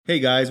Hey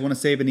guys, want to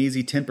save an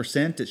easy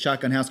 10% at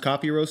Shotgun House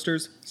Coffee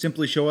Roasters?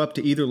 Simply show up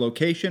to either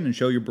location and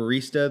show your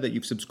barista that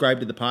you've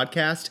subscribed to the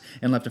podcast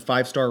and left a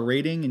 5-star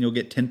rating, and you'll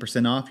get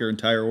 10% off your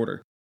entire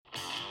order.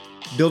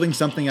 Building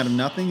Something Out of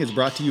Nothing is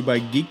brought to you by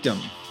Geekdom.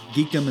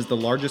 Geekdom is the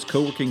largest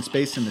co-working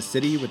space in the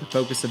city with a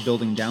focus of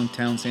building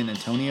downtown San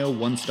Antonio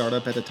one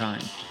startup at a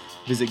time.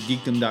 Visit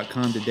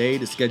geekdom.com today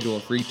to schedule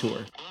a free tour.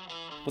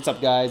 What's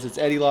up, guys? It's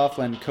Eddie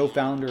Laughlin,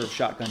 co-founder of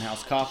Shotgun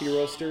House Coffee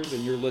Roasters,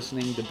 and you're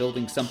listening to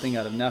Building Something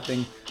Out of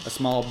Nothing, a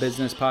small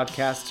business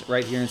podcast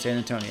right here in San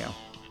Antonio.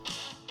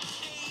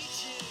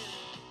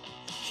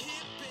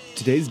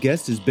 Today's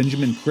guest is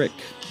Benjamin Crick,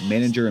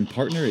 manager and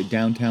partner at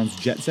Downtown's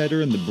Jet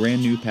Setter and the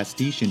brand new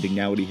Pastiche in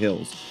Dignowity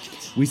Hills.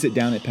 We sit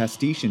down at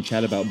Pastiche and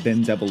chat about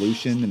Ben's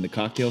evolution in the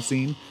cocktail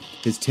scene,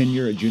 his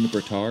tenure at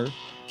Juniper Tar,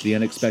 the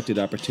unexpected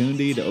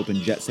opportunity to open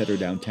Jet Setter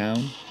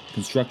downtown,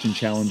 construction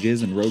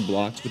challenges and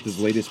roadblocks with his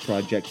latest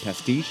project,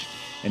 Pastiche,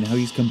 and how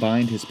he's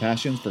combined his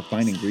passions for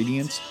fine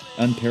ingredients,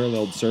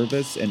 unparalleled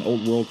service, and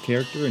old world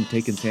character and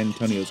taken San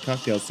Antonio's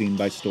cocktail scene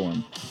by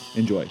storm.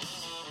 Enjoy.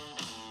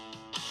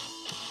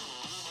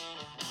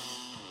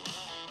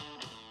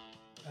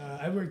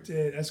 I worked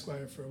at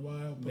Esquire for a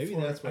while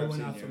before I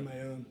went off on my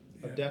own.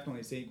 Yeah. Oh,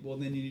 definitely. See, well,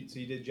 then you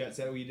did Jet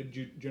Setter, you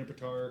did Juniper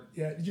Tar.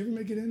 Yeah, did you ever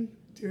make it in?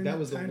 That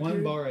was the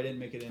one bar I didn't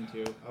make it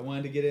into. I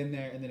wanted to get in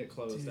there, and then it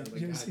closed.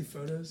 Did you ever see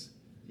photos?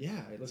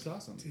 Yeah, it looks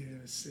awesome. Dude,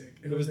 it was sick.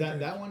 It was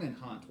that one and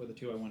Haunt were the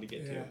two I wanted to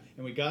get to.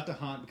 And we got to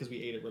Haunt because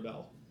we ate at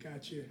Rebel.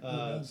 Got you. That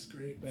was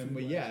great. And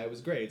it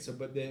was great. So,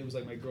 but then it was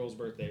like my girl's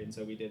birthday, and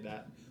so we did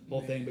that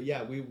whole thing. But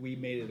yeah, we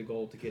made it a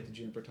goal to get to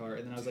Juniper Tar.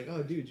 And then I was like,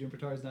 oh, dude, Juniper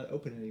Tar is not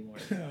open anymore.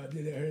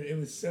 Dude, it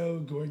was so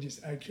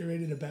gorgeous. I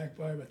curated a back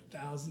bar of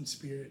 1,000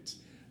 spirits.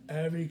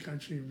 Every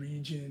country,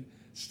 region,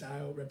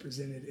 style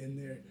represented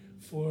in there.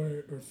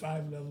 4 or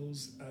 5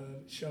 levels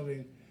of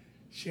shelving,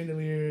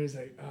 chandeliers.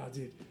 Like, oh,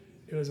 dude,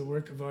 it was a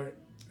work of art.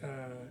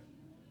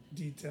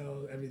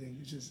 Detail, everything.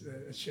 It's just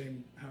a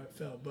shame how it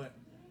fell, but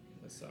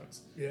that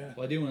sucks. Yeah.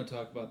 Well, I do want to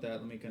talk about that.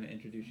 Let me kind of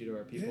introduce you to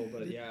our people.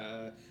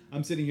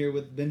 I'm sitting here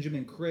with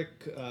Benjamin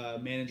Crick,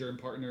 manager and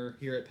partner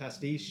here at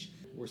Pastiche.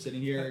 We're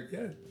sitting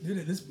here. Dude,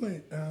 at this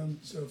point,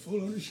 so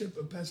full ownership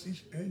of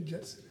Pastiche and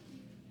Jet Setter.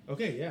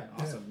 Okay, yeah,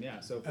 awesome. Yeah,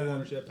 so full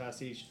ownership,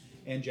 Pastiche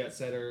and Jet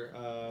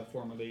Setter.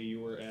 Formerly,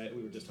 we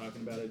were just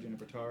talking about it,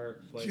 Juniper Tar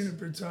place.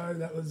 Juniper Tar,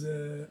 that was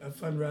a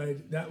fun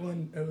ride. That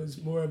one, it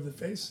was more of the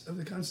face of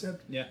the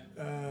concept. Yeah.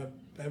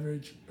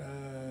 Beverage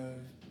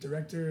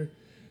director,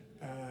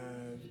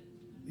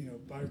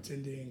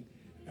 bartending,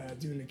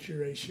 doing the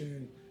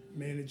curation,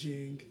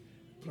 managing,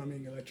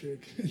 plumbing,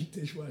 electric,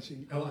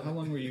 dishwashing. How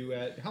long were you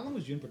at? How long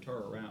was Juniper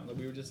Tar around? Like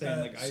we were just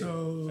saying,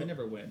 I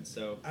never went.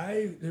 So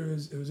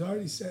it was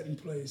already set in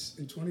place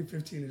in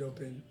 2015. It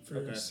opened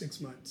for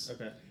 6 months.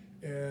 Okay.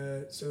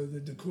 So the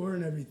decor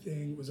and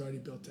everything was already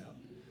built out.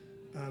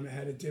 It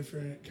had a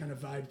different kind of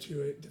vibe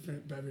to it,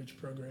 different beverage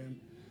program,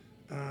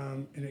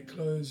 and it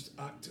closed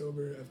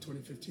October of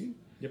 2015.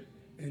 Yep.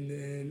 And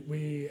then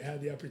we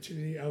had the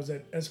opportunity. I was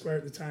at Esquire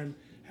at the time.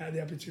 Had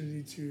the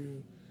opportunity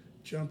to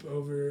jump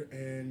over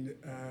and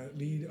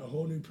lead a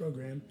whole new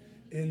program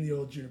in the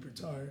old Juniper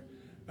Tar,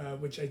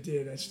 which I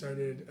did. I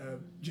started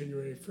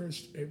January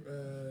 1st,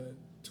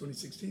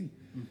 2016.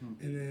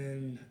 Mm-hmm. And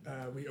then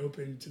we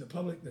opened to the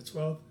public the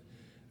 12th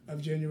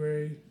of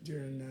January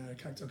during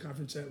cocktail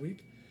conference that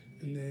week.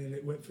 And then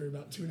it went for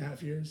about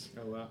 2.5 years.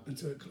 Oh, wow.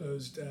 Until it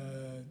closed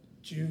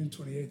June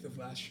 28th of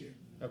last year.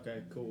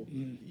 Okay, cool.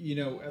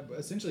 Mm.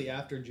 Essentially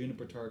after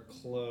Juniper Tar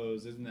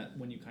closed, isn't that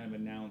when you kind of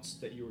announced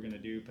that you were going to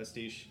do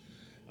Pastiche?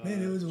 Man,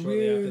 it was a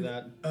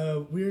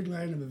weird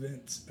line of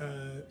events.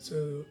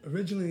 So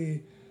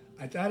originally,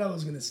 I thought I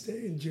was going to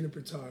stay in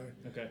Juniper Tar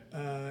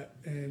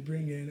and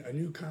bring in a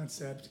new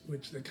concept,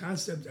 which the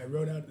concept I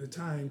wrote out at the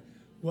time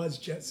was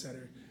Jet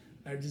Setter.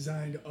 I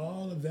designed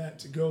all of that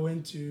to go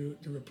into,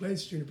 to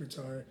replace Juniper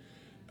Tar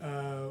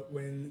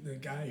when the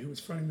guy who was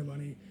fronting the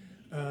money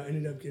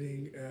ended up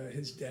getting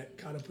his debt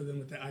caught up with him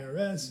with the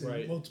IRS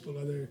and multiple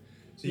other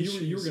issues. So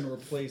you were going to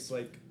replace,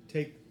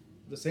 take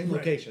the same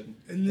location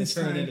and this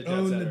turn time it into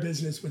own the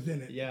business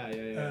within it. Yeah.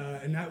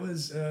 And that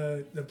was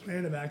the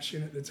plan of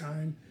action at the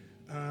time.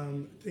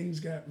 Things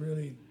got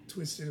really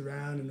twisted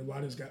around and the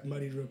waters got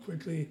muddied real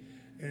quickly,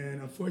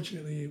 and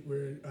unfortunately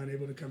we're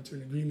unable to come to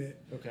an agreement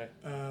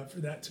for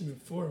that to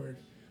move forward.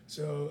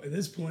 So at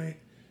this point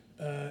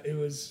it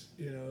was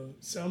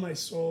sell my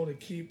soul to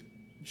keep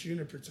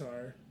Juniper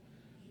Tar,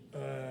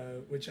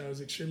 which I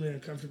was extremely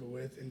uncomfortable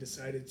with, and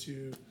decided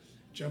to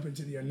jump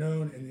into the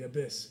unknown and the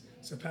abyss.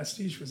 So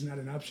Pastiche was not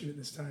an option at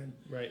this time.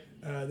 Right.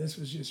 This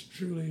was just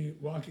truly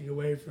walking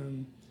away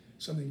from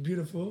something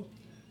beautiful,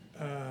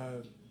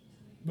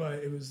 but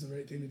it was the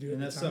right thing to do at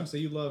the time. So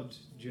you loved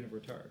Juniper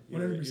Tar.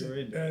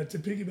 100%. To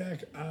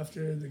piggyback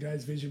after the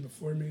guy's vision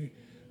before me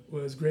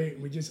was great,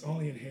 and we just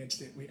only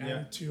enhanced it. We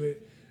added to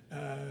it,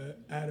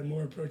 add a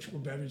more approachable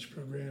beverage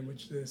program,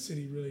 which the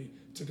city really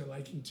took a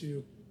liking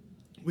to.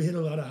 We hit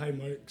a lot of high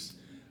marks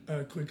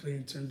quickly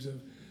in terms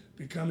of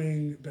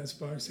becoming Best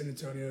Bar San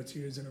Antonio 2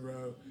 years in a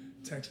row,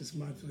 Texas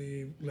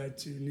Monthly, led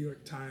to New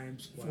York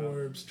Times,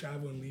 Forbes,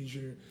 Travel and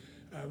Leisure.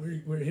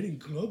 We're hitting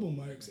global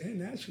marks and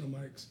national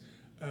marks,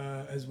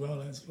 as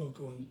well as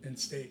local and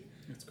state.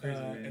 That's crazy,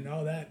 man. And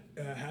all that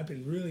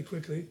happened really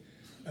quickly.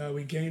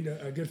 We gained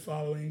a good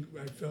following.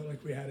 I felt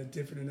like we had a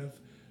different enough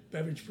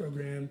beverage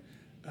program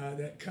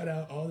that cut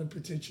out all the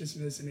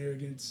pretentiousness and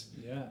arrogance.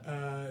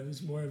 Yeah. It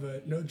was more of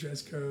a no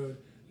dress code,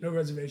 no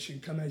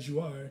reservation, come as you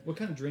are. What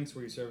kind of drinks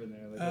were you serving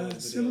there? Like, what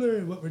was the Similar deal?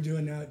 to what we're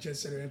doing now at Jet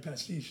Setter and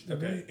Pastiche. They're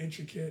very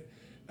intricate.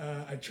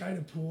 I try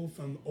to pull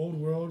from old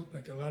world,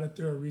 like a lot of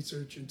thorough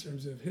research in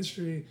terms of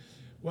history,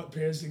 what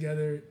pairs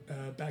together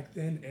back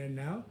then and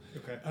now.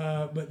 Okay.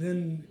 But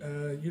then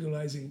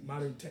utilizing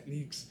modern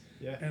techniques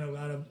and a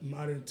lot of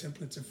modern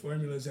templates and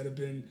formulas that have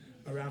been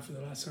around for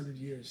the last 100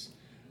 years.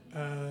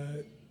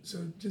 So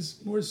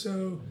just more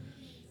so,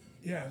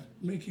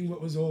 making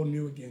what was old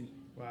new again.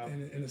 Wow.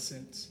 In a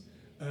sense.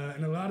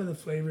 And a lot of the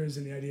flavors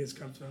and the ideas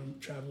come from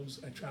travels.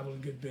 I travel a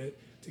good bit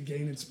to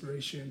gain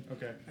inspiration.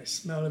 Okay. I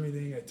smell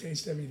everything. I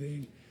taste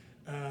everything.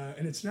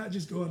 And it's not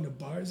just going to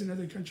bars in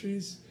other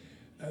countries.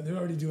 They're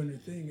already doing their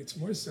thing. It's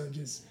more so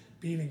just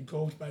being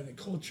engulfed by the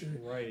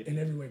culture in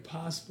every way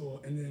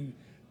possible, and then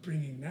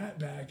bringing that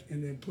back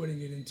and then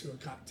putting it into a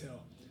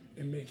cocktail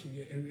and making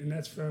it. And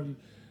that's from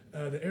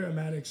the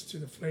aromatics to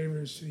the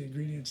flavors to the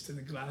ingredients to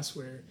the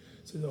glassware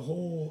to the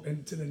whole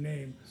and to the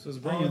name. So it's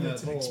bringing that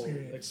whole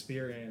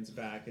experience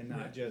back, and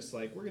not just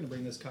like, we're going to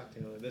bring this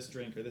cocktail or this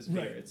drink or this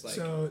beer. It's like,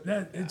 so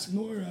that it's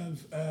more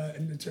of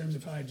in the terms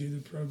of how I do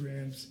the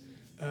programs.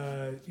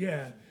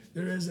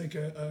 There is like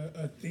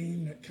a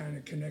theme that kind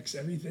of connects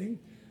everything,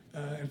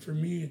 and for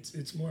me,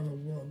 it's more of a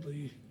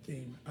worldly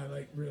theme. I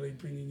like really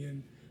bringing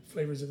in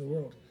flavors of the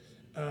world.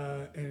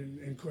 And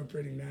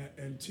incorporating that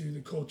into the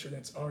culture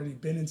that's already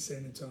been in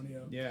San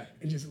Antonio. Yeah.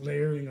 And just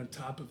layering on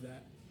top of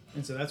that.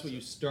 And so that's what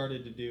you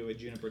started to do at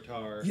Juniper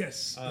Tar.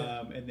 Yes.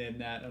 And then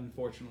that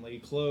unfortunately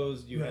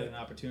closed. You had an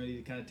opportunity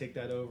to kind of take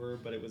that over,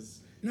 but it was...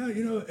 No,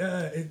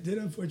 it did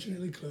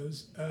unfortunately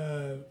close.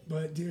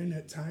 But during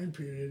that time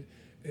period,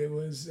 it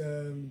was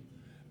a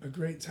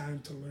great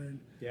time to learn.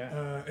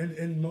 Yeah.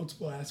 In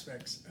multiple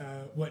aspects.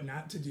 What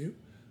not to do.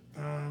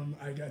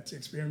 I got to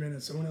experiment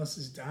on someone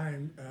else's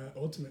dime,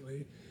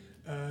 ultimately,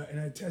 and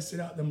I tested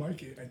out the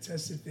market. I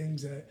tested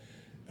things that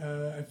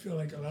I feel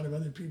like a lot of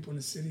other people in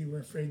the city were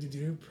afraid to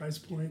do. Price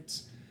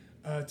points,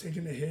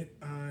 taking a hit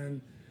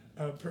on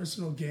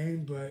personal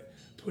gain, but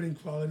putting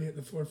quality at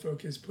the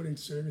forefocus, putting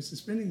service, and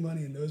spending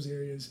money in those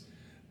areas,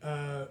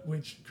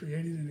 which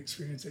created an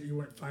experience that you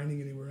weren't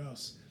finding anywhere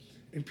else.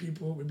 And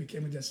it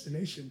became a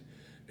destination,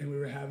 and we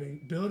were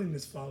building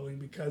this following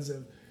because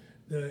of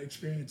the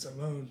experience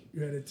alone.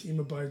 You had a team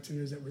of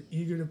bartenders that were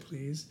eager to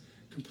please,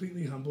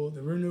 completely humble.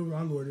 There were no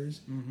wrong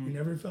orders. Mm-hmm. You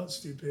never felt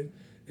stupid.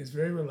 It's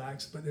very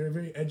relaxed, but they were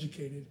very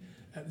educated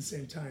at the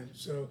same time.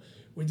 So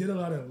we did a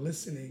lot of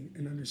listening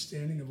and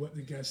understanding of what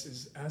the guest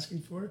is asking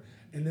for,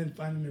 and then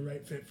finding the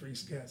right fit for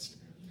each guest.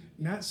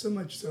 Not so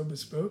much so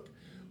bespoke.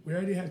 We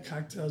already had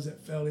cocktails that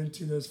fell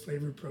into those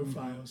flavor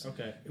profiles,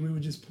 and we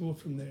would just pull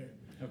from there.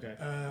 Okay.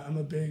 I'm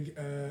a big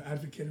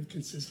advocate of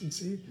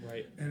consistency,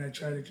 and I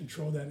try to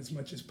control that as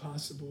much as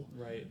possible.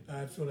 Right.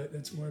 I feel like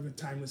that's more of a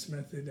timeless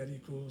method that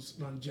equals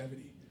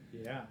longevity.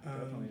 Yeah,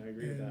 definitely. I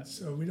agree with that.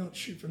 So we don't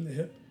shoot from the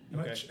hip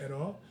much at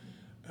all.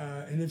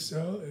 And if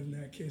so, in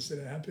that case that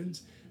it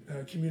happens,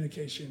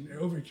 communication,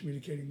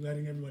 over-communicating,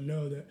 letting everyone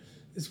know that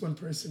this one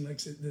person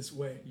likes it this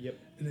way. Yep.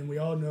 And then we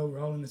all know we're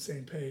all on the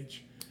same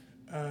page.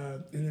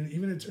 And then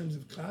even in terms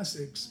of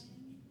classics,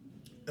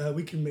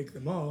 we can make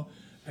them all.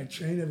 I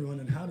train everyone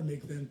on how to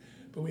make them,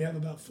 but we have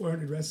about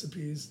 400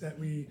 recipes that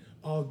we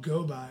all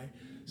go by.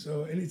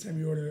 So anytime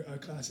you order a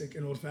classic,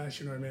 an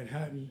old-fashioned or a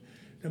Manhattan,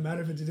 no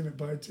matter if it's a different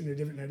bartender, a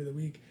different night of the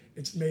week,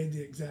 it's made the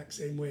exact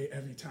same way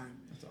every time.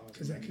 That's awesome.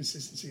 Because that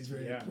consistency is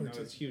very important. Yeah,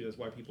 no, it's huge. That's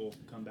why people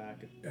come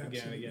back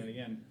again and again and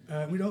again.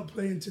 We don't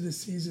play into the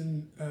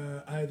season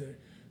either.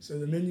 So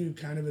the menu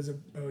kind of is a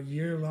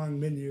year-long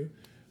menu,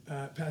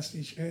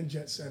 Pastiche and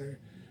Jet Setter.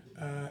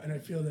 And I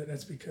feel that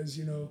that's because,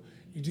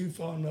 you do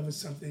fall in love with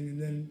something and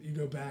then you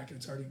go back and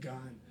it's already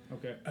gone.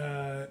 Okay.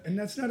 And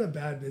that's not a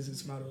bad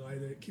business model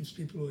either. It keeps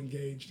people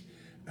engaged.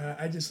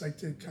 I just like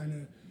to kind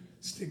of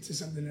stick to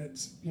something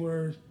that's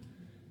more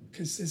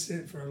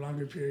consistent for a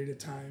longer period of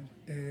time.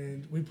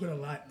 And we put a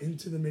lot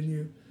into the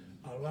menu,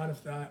 a lot of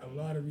thought, a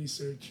lot of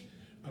research,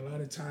 a lot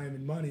of time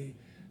and money.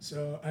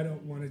 So I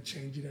don't want to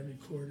change it every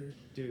quarter.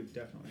 Dude,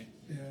 definitely.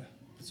 Yeah.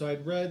 So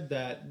I'd read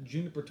that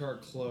Juniper Tar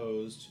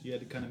closed. You had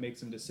to kind of make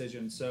some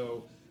decisions.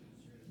 So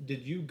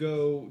did you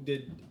kind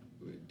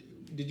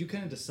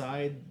of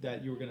decide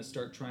that you were going to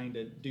start trying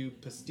to do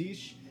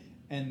Pastiche,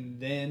 and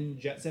then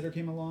Jet Setter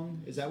came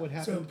along? Is that what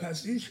happened? So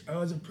Pastiche, I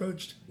was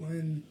approached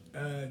when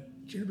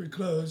Juniper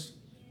closed.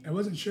 I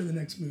wasn't sure the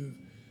next move.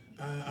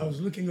 I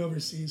was looking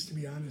overseas, to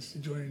be honest, to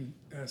join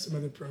some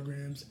other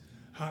programs.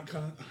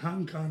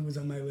 Hong Kong was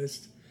on my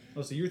list.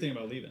 Oh, so you were thinking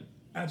about leaving?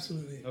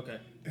 Absolutely. Okay.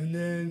 And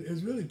then it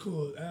was really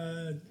cool.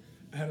 I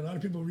had a lot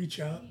of people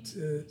reach out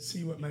to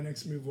see what my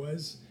next move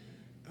was.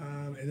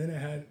 And then I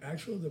had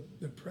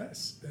the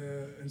press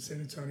in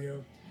San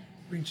Antonio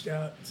reached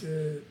out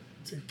to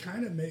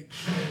kind of make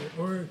sure,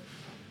 or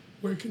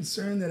were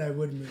concerned that I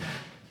would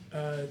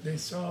move. They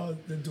saw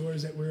the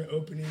doors that we're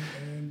opening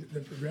and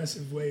the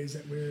progressive ways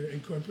that we're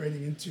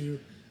incorporating into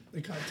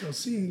the cocktail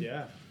scene.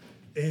 Yeah.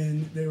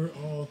 And they were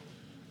all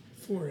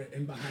for it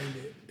and behind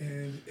it.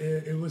 And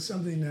it was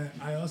something that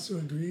I also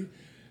agree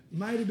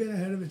might have been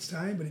ahead of its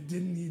time, but it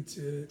didn't need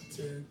to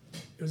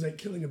it was like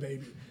killing a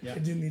baby. Yeah.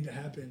 It didn't need to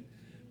happen.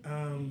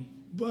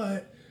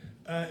 But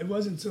it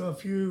wasn't until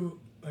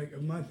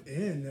a month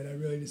in that I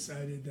really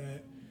decided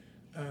that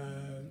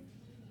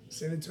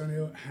San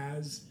Antonio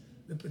has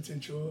the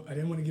potential. I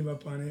didn't want to give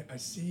up on it. I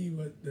see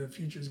what the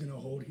future is going to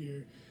hold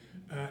here,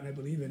 and I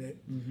believe in it.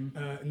 Mm-hmm.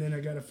 And then I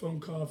got a phone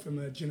call from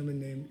a gentleman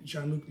named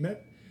Jean-Luc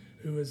Met,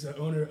 who is the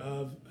owner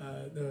of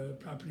the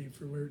property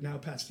for we're now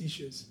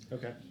Pastiches.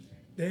 Okay.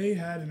 They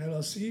had an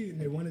LLC and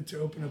they wanted to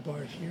open a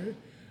bar here.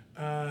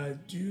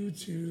 Due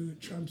to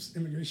Trump's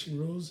immigration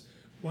rules,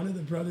 one of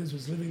the brothers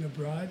was living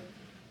abroad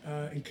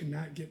and could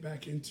not get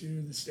back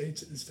into the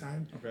States at this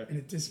time. Okay. And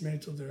it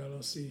dismantled their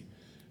LLC.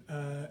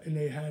 And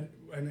they had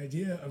an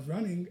idea of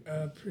running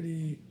a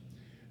pretty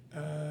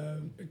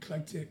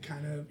eclectic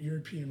kind of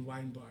European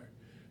wine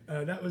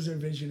bar. That was their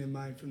vision in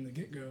mind from the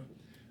get-go.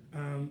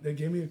 They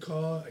gave me a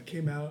call. I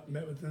came out,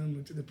 met with them,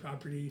 looked at the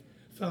property,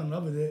 fell in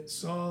love with it,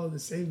 saw the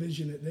same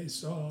vision that they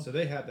saw. So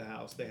they had the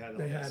house. They had all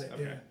They this. had it,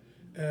 Okay.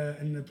 yeah.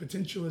 And the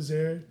potential was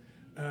there.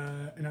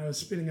 And I was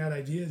spitting out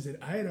ideas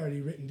that I had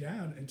already written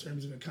down in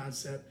terms of a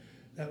concept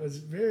that was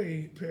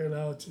very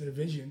parallel to their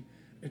vision,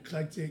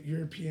 eclectic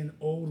European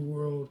old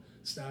world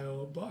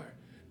style bar.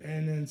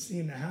 And then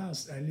seeing the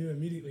house, I knew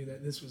immediately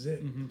that this was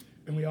it. Mm-hmm.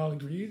 And we all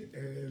agreed,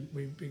 and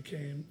we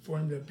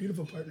formed a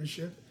beautiful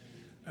partnership.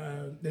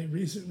 They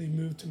recently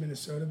moved to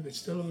Minnesota, but they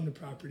still own the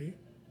property.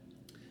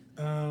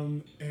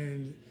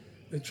 And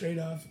the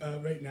trade-off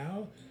right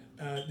now,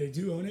 they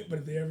do own it, but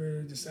if they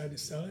ever decide to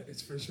sell it,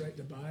 it's first right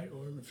to buy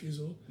or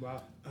refusal.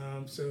 Wow.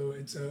 So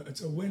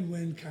it's a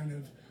win-win kind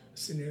of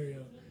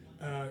scenario.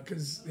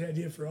 Because the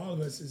idea for all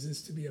of us is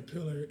this to be a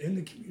pillar in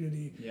the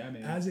community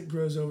as it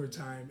grows over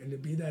time, and to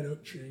be that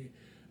oak tree.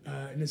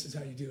 And this is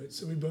how you do it.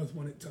 So we both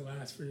want it to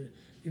last for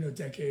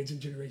decades and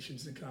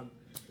generations to come.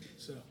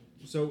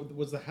 So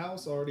was the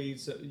house already?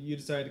 So you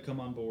decided to come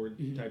on board,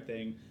 type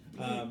thing.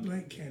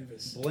 Blank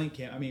canvas.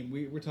 I mean,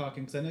 we were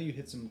talking because I know you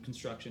hit some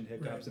construction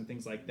hiccups and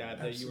things like that.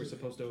 Absolutely. That you were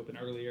supposed to open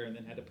earlier and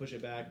then had to push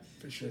it back,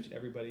 For sure. which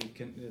everybody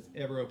that's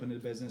ever opened a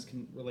business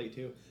can relate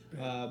to.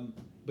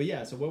 But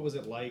yeah, so what was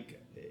it like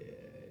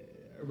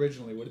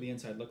originally? What did the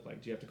inside look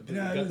like? Do you have to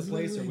completely gut the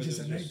place, or was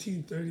just it a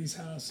 1930s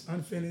house,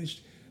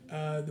 unfinished?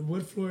 The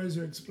wood floors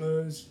are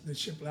exposed. The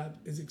shiplap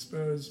is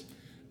exposed.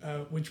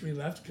 Which we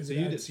left because so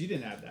you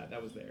didn't add that.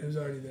 That was there. It was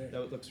already there.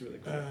 That looks really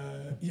cool.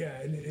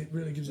 Yeah, and it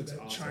really gives it that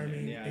awesome,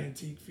 charming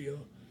antique feel.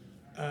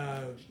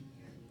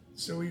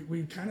 So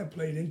we kind of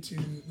played into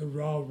the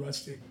raw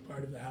rustic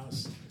part of the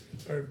house,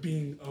 or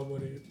being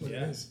what it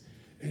is,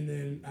 and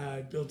then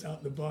I built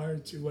out the bar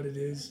to what it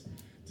is.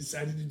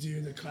 Decided to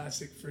do the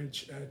classic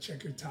French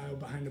checkered tile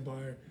behind the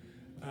bar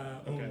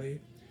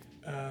only.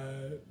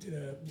 Did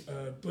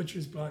a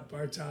butcher's block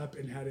bar top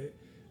and had it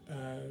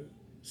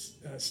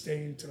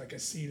stained to like a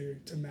cedar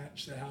to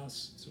match the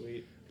house.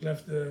 Sweet.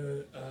 Left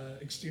the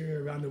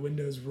exterior around the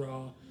windows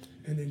raw,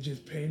 and then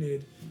just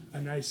painted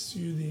a nice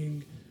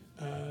soothing,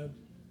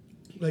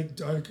 like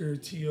darker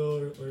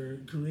teal or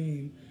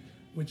green,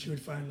 which you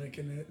would find like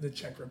in the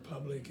Czech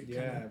Republic.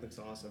 It looks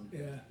awesome.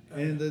 Yeah.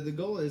 And the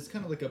goal is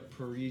kind of like a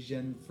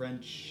Parisian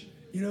French.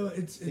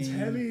 It's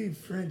heavy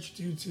French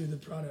due to the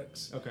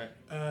products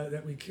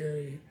that we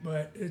carry,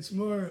 but it's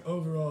more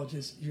overall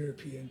just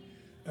European.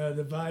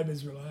 The vibe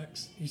is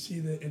relaxed. You see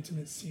the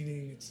intimate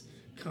seating. It's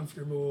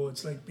comfortable.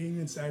 It's like being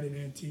inside an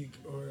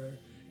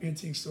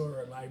antique store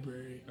or a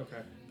library.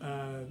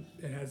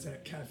 It has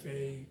that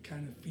cafe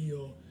kind of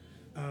feel.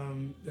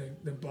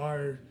 The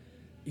bar,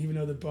 even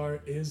though the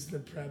bar is the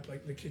prep,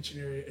 like the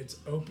kitchen area, it's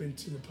open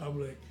to the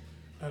public,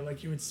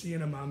 like you would see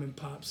in a mom and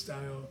pop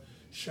style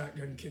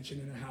shotgun kitchen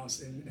in a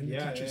house in the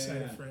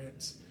countryside of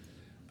France.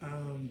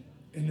 And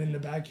then the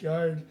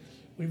backyard,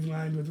 we've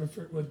lined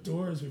with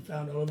doors we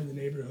found all over the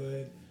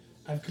neighborhood.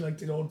 I've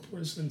collected old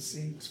porcelain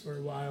sinks for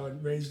a while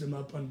and raised them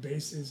up on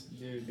bases.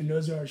 Dude. And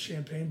those are our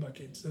champagne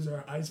buckets. Those are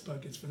our ice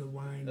buckets for the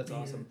wine. That's beer,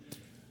 awesome.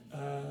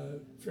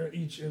 For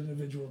each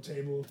individual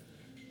table.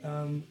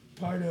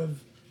 Part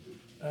of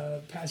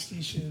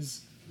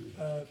Pastiche's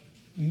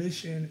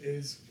mission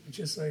is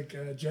just like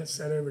Jet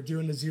Setter. We're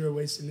doing the zero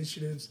waste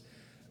initiatives.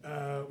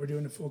 We're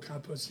doing the full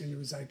composting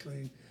and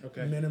recycling.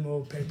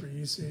 Minimal paper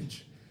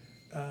usage.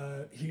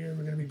 Here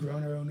we're going to be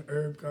growing our own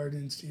herb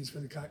gardens to use for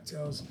the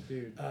cocktails.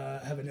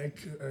 Have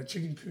a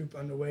chicken coop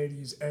on the way to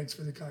use eggs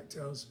for the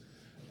cocktails.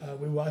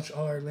 We wash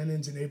all our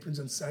linens and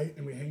aprons on site,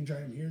 and we hang dry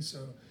them here.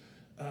 So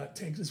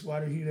tankless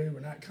water heater.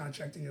 We're not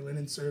contracting a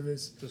linen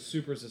service. It's a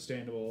super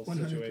sustainable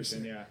 100%.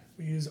 situation. Yeah.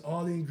 We use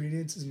all the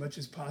ingredients as much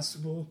as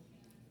possible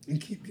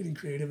and keep getting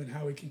creative in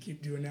how we can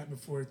keep doing that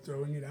before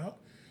throwing it out.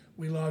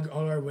 We log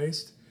all our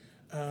waste.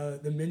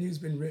 The menu's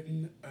been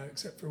written,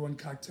 except for one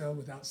cocktail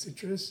without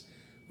citrus.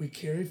 We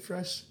carry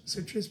fresh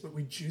citrus, but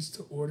we juice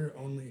to order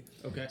only.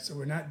 Okay. So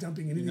we're not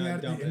dumping anything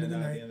out at the end of the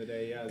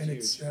night. Yeah, and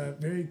it's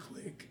very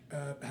quick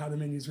how the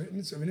menu's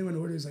written. So if anyone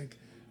orders like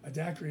a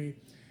daiquiri,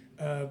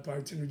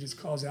 bartender just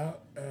calls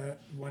out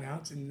 1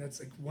 ounce, and that's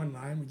like 1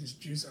 lime. We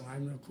just juice a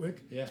lime real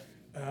quick. Yeah.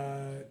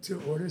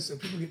 To order, so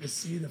people get to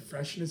see the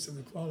freshness of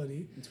the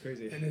quality. It's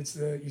crazy. And it's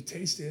you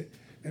taste it,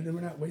 and then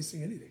we're not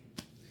wasting anything.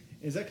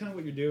 Is that kind of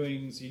what you're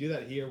doing? So you do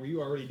that here. Were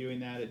you already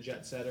doing that at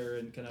Jet Setter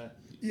and kind of?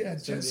 Yeah,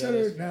 Jet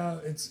Setter now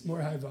it's more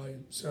high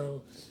volume.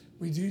 So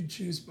we do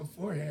juice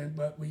beforehand,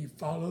 but we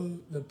follow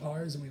the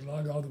bars and we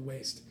log all the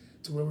waste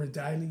to where we're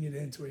dialing it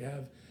in to where we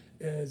have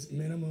as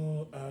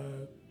minimal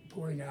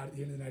pouring out at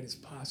the end of the night as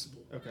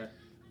possible. Okay.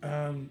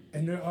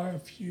 And there are a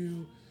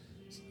few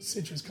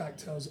citrus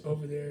cocktails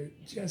over there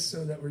just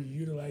so that we're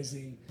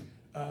utilizing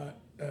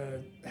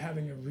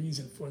having a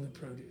reason for the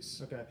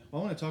produce. Okay.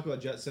 Well, I want to talk about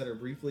Jet Setter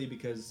briefly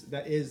because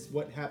that is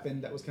what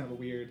happened. That was kind of a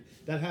weird.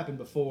 That happened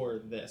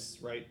before this,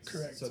 right?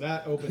 Correct. So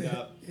that opened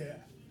up. Yeah.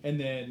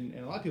 And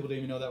a lot of people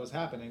didn't even know that was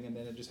happening, and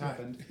then it just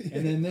happened.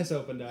 And then this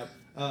opened up.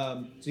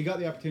 So you got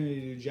the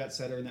opportunity to do Jet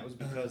Setter, and that was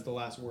because the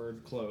Last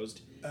Word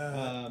closed.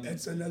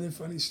 It's another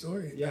funny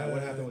story. Yeah,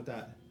 what happened with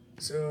that?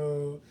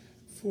 So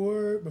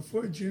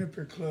before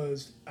Juniper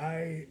closed,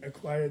 I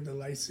acquired the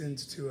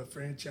license to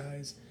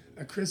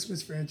a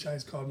Christmas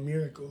franchise called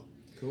Miracle.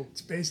 Cool.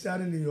 It's based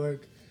out in New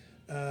York.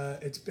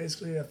 It's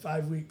basically a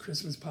 5-week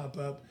Christmas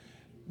pop-up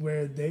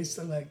where they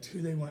select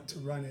who they want to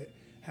run it.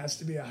 Has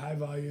to be a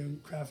high-volume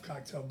craft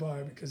cocktail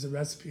bar because the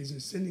recipes they're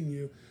sending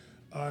you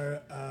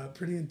are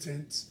pretty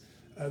intense.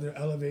 They're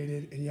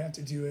elevated, and you have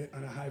to do it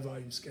on a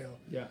high-volume scale.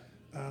 Yeah.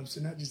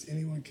 So not just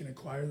anyone can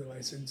acquire the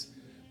license.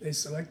 They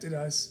selected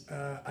us.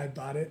 I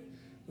bought it,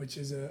 which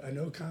is a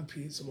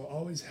no-compete, so we'll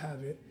always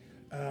have it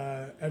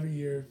every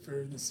year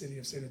for the city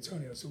of San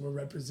Antonio. So we'll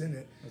represent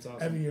it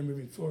every year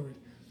moving forward.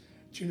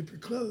 Juniper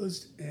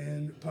closed,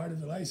 and part of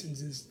the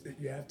license is that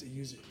you have to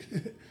use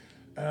it.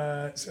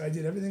 So I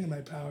did everything in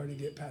my power to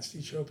get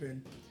Pastiche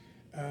open,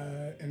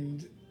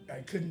 and I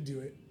couldn't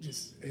do it.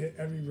 Just hit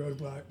every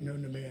roadblock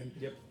known to man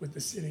with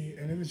the city,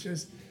 and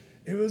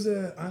it was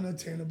an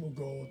unattainable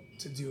goal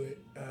to do it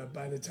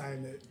by the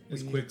time that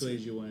as quickly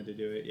as you wanted to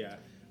do it. Yeah.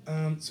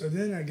 So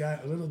then I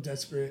got a little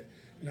desperate,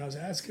 and I was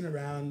asking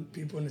around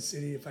people in the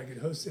city if I could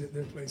host it at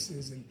their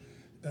places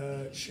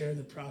and share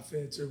the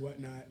profits or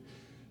whatnot.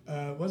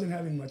 Wasn't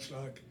having much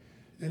luck.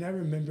 And I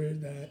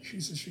remembered that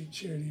Schuster Street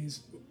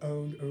Charities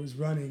owned or was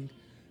running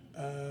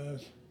the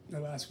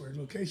Last Word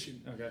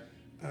location. Okay.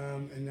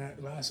 And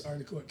that last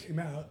article that came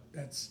out,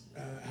 that's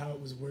how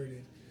it was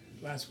worded.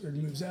 Last Word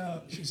moves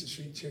out, Schuster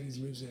Street Charities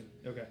moves in.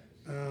 Okay.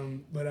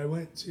 But I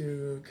went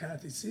to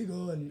Kathy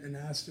Siegel and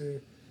asked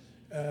her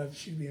if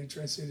she'd be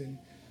interested, and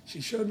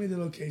she showed me the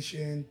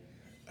location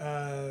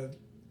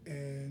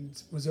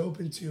and was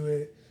open to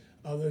it,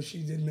 although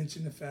she did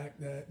mention the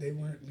fact that they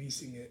weren't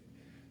leasing it.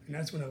 And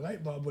that's when a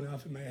light bulb went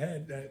off in my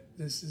head that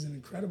this is an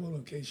incredible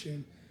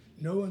location.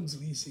 No one's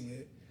leasing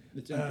it.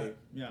 It's empty.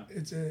 Yeah.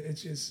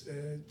 It's just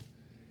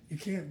you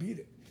can't beat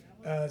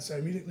it. So I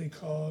immediately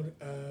called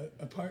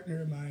a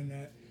partner of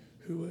mine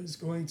who was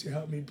going to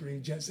help me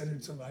bring Jet Setter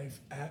to life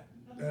at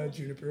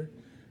Juniper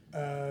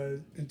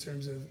in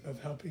terms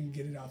of helping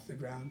get it off the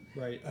ground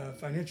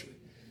financially.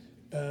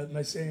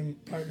 My same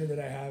partner that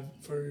I have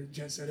for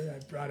Jet Setter,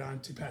 I've brought on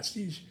to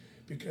Pastiche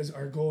because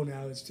our goal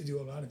now is to do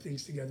a lot of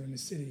things together in the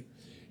city.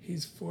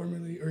 He's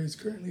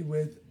currently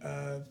with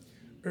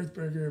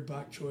Earthburger,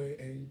 Bok Choy,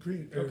 and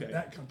Green,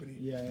 that company.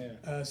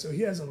 Yeah. So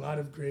he has a lot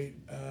of great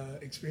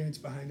experience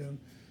behind him,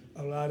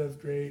 a lot of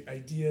great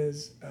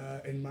ideas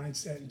and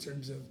mindset in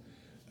terms of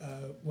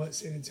what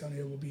San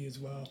Antonio will be as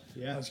well.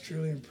 Yeah. I was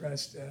truly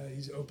impressed.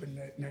 He's opened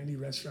 90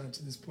 restaurants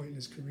at this point in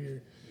his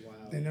career. Wow.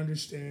 And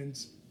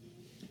understands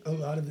a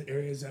lot of the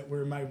areas that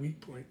were my weak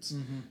points.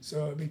 Mm-hmm.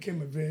 So it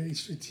became a very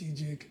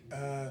strategic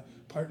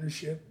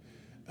partnership.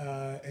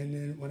 And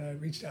then when I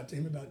reached out to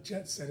him about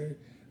Jet Setter,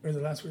 or the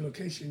Last Word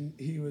location,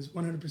 he was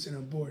 100%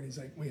 on board. He's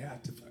like, we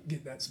have to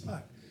get that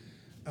spot.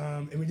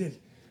 And we did.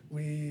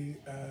 We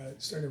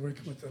started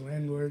working with the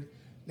landlord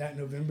that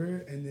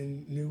November, and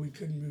then knew we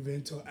couldn't move in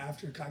until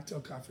after Cocktail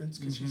Conference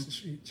because Schuster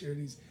Street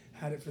Charities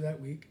had it for that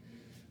week.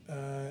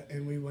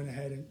 And we went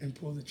ahead and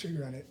pulled the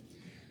trigger on it.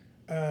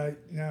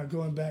 Now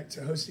going back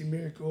to hosting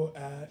Miracle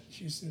at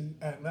Houston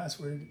at Last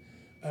Word,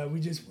 we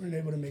just weren't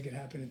able to make it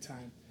happen in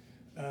time.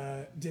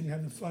 Didn't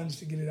have the funds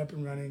to get it up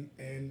and running,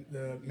 and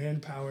the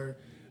manpower.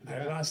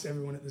 I lost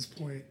everyone at this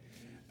point,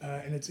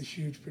 and it's a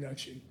huge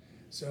production,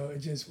 so it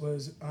just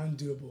was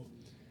undoable.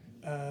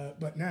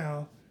 But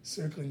now,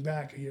 circling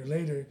back a year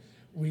later,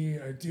 we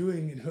are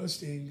doing and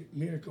hosting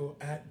Miracle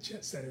at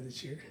Jet Setter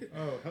this year.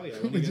 Oh, hell yeah.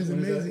 Which is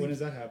amazing. When is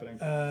that happening?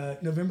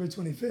 November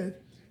 25th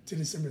to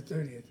December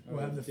 30th.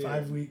 We'll have the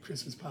 5-week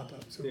Christmas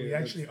pop-up. So we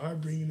actually are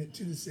bringing it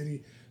to the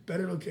city,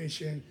 better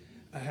location.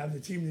 I have the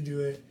team to do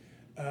it.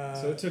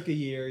 So it took a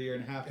year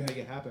and a half to make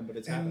it happen, but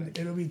it's happening. And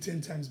it'll be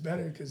 10 times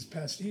better because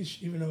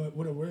Pastiche, even though it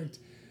would have worked,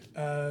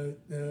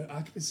 The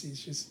occupancy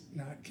is just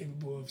not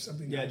capable of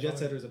something. Yeah, Jet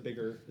Setter's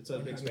it's a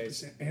big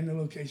space. And the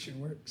location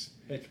works.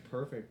 It's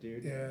perfect,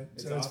 dude. Yeah,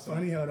 it's so awesome. It's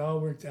funny how it all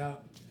worked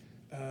out.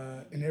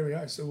 And there we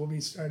are. So we'll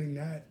be starting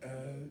that,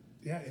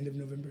 end of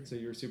November. So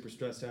you were super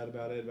stressed out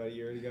about it about a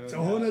year ago? It's a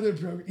whole other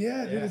program.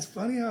 Yeah, dude, it's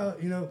funny how,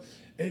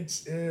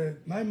 it's,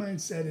 my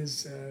mindset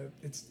is,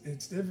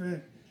 it's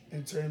different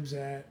in terms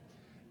that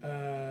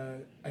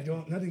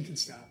nothing can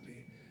stop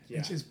me. Yeah.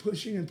 It's just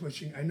pushing and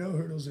pushing. I know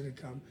hurdles are going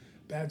to come.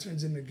 Bad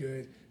turns into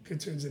good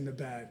turns into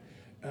bad.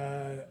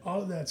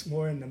 All of that's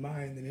more in the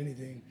mind than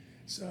anything.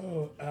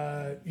 So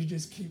you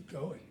just keep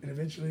going. And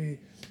eventually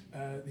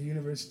the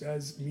universe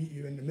does meet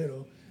you in the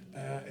middle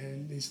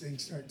and these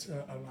things start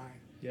to align.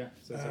 Yeah.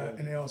 So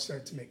and they all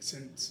start to make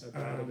sense.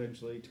 That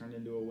eventually turned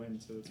into a win,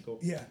 so that's cool.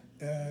 Yeah.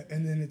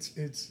 And then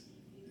it's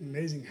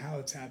amazing how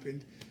it's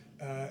happened.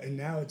 And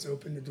now it's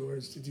opened the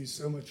doors to do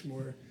so much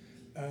more.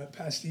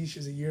 Pastiche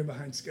is a year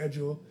behind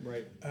schedule.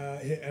 Right.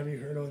 Hit every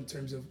hurdle in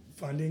terms of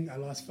funding. I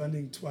lost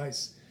funding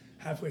twice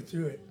halfway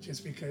through it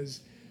just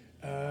because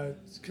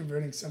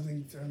converting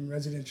something from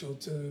residential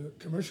to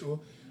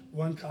commercial,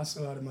 one, costs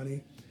a lot of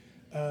money.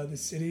 The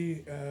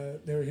city,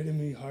 they were hitting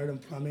me hard on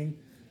plumbing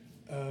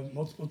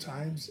multiple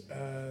times.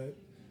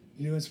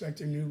 New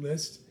inspector, new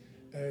list,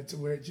 to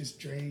where it just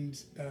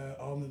drained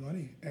all the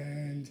money.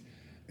 And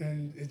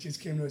it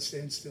just came to a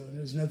standstill. And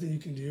there's nothing you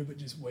can do but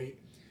just wait.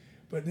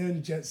 But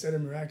then Jet Setter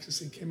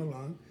miraculously came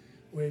along,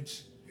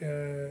 which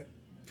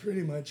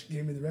pretty much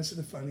gave me the rest of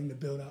the funding to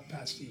build out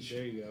Pastiche.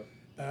 There you go.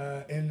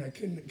 And I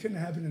couldn't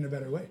happen in a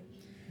better way.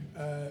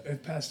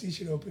 If Pastiche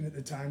had opened at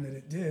the time that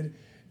it did,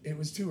 it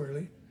was too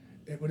early.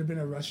 It would have been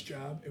a rush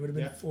job. It would have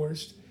been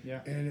forced. Yeah.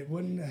 And it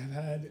wouldn't have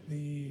had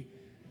the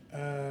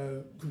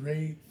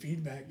great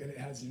feedback that it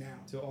has now.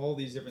 So all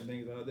these different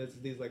things,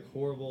 these like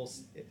horrible,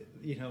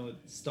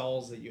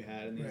 stalls that you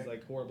had and these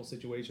like horrible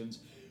situations.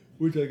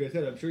 Which, like I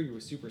said, I'm sure you were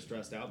super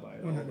stressed out by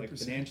it. 100%. Like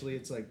financially,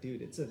 it's like,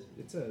 dude, it's a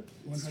 100%.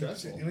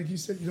 Stressful. And like you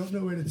said, you don't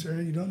know where to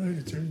turn. You don't know who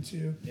to turn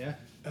to. Yeah.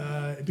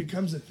 It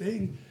becomes a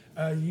thing.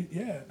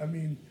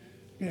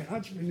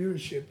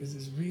 Entrepreneurship is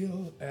as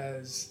real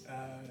as.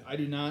 I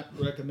do not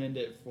recommend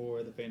it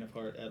for the faint of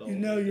heart at all.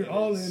 You're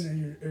all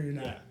in or you're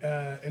not.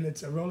 Yeah. And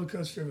it's a roller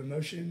coaster of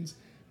emotions.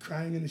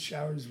 Crying in the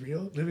shower is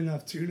real. Living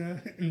off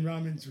tuna and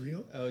ramen's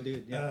real. Oh,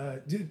 dude. Yeah.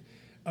 Dude.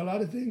 A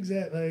lot of things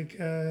that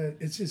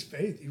it's just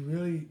faith.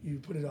 You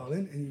put it all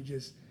in and you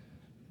just,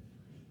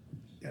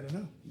 I don't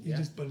know. You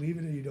just believe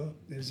it or you don't.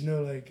 There's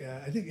no I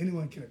think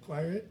anyone can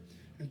acquire it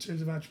in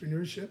terms of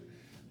entrepreneurship,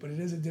 but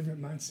it is a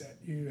different mindset.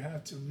 You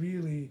have to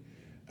really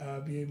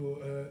be able,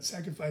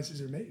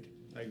 sacrifices are made.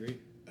 I agree.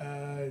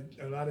 A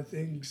lot of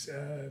things,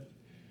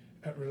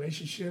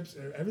 relationships,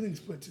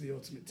 everything's put to the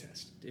ultimate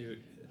test.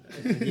 Dude,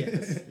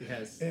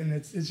 yes. And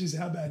it's just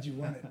how bad you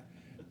want it.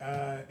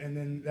 And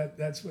then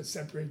that's what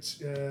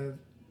separates, I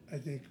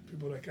think,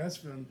 people like us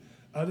from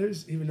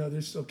others, even though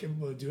they're still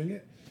capable of doing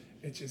it.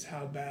 It's just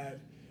how bad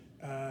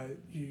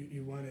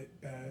you want it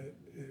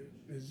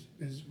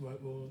is what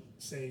we'll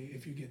say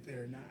if you get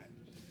there or not.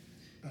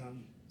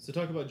 So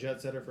talk about Jet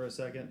Setter for a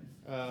second.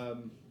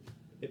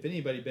 If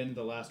anybody been to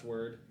the Last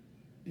Word,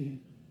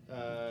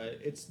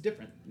 it's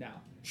different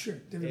now. Sure,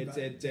 different.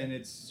 And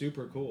it's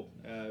super cool.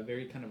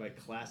 Very kind of like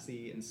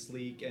classy and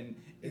sleek, and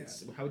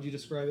it's how would you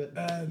describe it?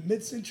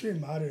 Mid-century and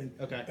modern.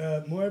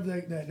 Okay. More of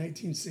like that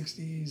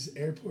 1960s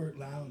airport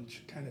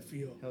lounge kind of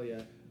feel. Hell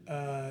yeah.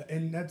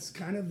 And that's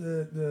kind of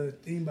the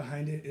theme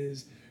behind it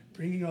is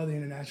bringing all the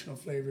international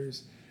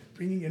flavors,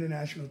 bringing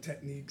international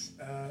techniques,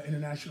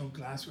 international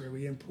glassware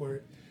we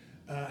import.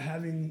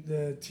 Having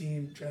the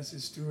team dress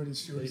as steward and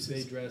stewardesses.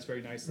 They dress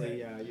very nicely. Right.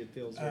 Yeah, it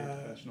feels very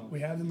professional. We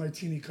have the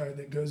martini cart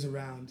that goes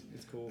around.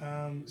 It's cool.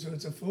 So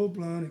it's a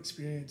full-blown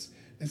experience.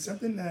 And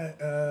something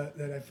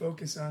that I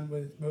focus on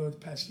with both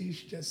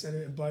Pastiche, Jet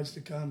Setter, and Bars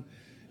to Come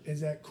is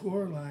that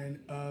core line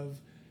of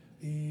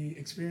the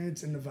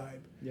experience and the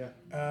vibe. Yeah.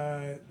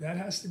 That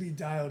has to be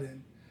dialed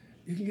in.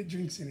 You can get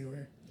drinks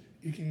anywhere.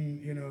 You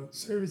can,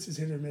 service is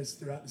hit or miss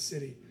throughout the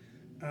city.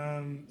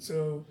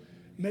 So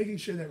making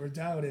sure that we're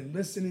dialed in,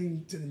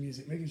 listening to the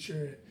music, making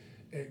sure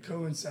it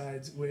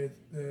coincides with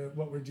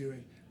what we're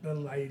doing, the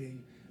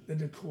lighting, the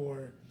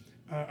decor.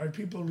 Are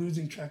people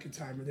losing track of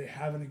time? Are they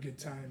having a good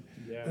time?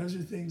 Yeah. Those are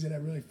things that I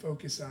really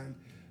focus on.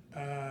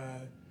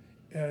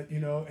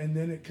 And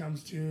then it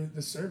comes to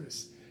the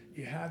service.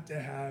 You have to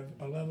have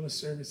a level of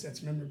service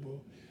that's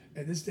memorable.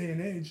 At this day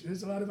and age,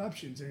 there's a lot of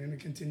options that are going to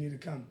continue to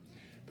come.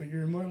 But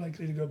you're more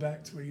likely to go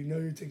back to where you know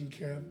you're taken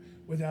care of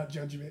without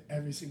judgment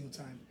every single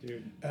time.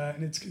 Dude.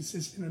 And it's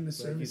consistent on the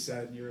service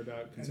side. You're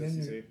about consistency.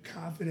 And then you're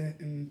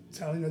confident in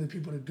telling other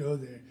people to go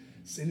there,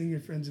 sending your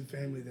friends and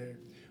family there.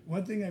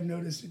 One thing I've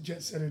noticed at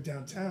Jet Setter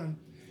downtown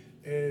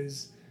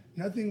is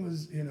nothing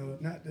was,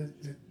 not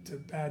to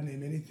bad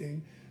name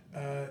anything.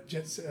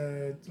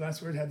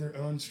 Last Word had their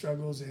own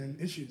struggles and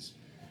issues.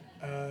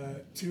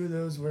 Two of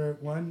those were,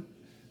 one,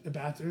 the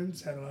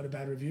bathrooms had a lot of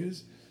bad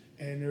reviews,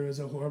 and there was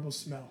a horrible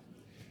smell.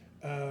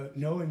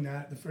 Knowing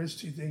that, the first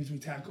two things we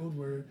tackled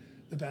were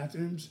the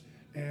bathrooms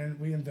and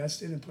we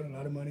invested and put a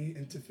lot of money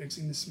into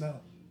fixing the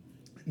smell.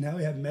 Now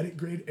we have medic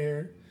grade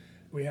air.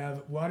 We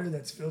have water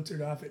that's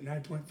filtered off at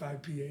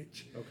 9.5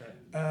 pH.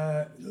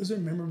 Okay. Those are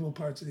memorable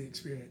parts of the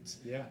experience.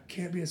 Yeah.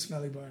 Can't be a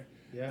smelly bar.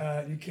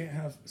 Yeah. You can't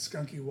have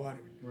skunky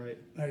water. Right.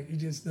 Like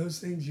those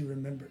things you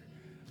remember.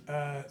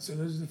 So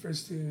those are the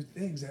first two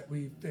things that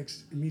we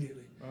fixed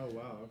immediately. Oh,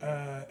 wow.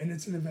 Okay. And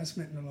it's an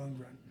investment in the long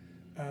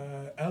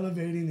run.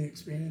 Elevating the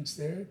experience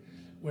there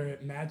where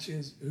it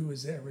matches who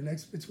is there. We're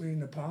next between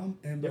the Palm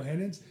and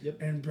Bohannon's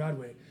and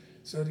Broadway.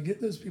 So to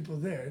get those people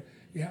there,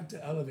 you have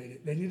to elevate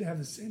it. They need to have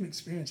the same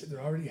experience that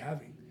they're already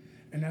having.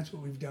 And that's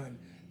what we've done.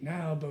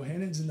 Now,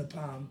 Bohannon's and the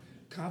Palm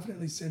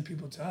confidently send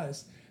people to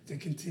us to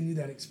continue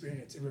that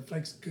experience. It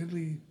reflects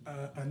goodly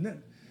on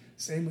them.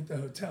 Same with the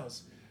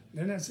hotels.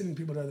 They're not sending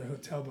people to other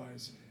hotel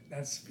bars.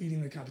 That's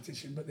feeding the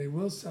competition. But they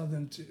will send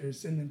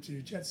them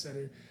to Jet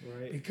Setter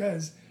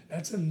because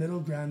that's a middle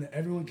ground that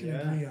everyone can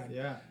agree on.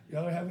 Yeah.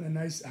 Y'all are having a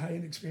nice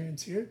high-end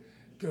experience here,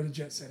 go to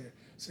Jet Setter.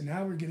 So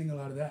now we're getting a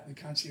lot of that. The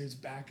concierge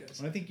back us.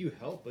 And I think you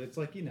help. It's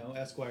like,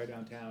 Esquire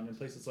downtown and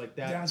places like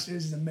that.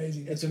 Downstairs is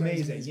amazing. It's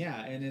amazing,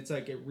 yeah. And it's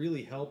like it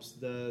really helps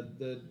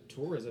the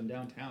tourism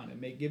downtown.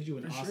 It gives you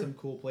an awesome,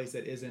 cool place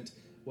that isn't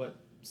what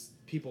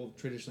people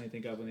traditionally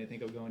think of when they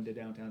think of going to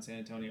downtown San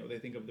Antonio. They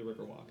think of the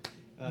Riverwalk.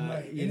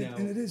 Right.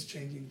 And it is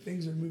changing.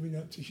 Things are moving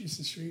up to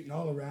Houston Street and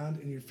all around,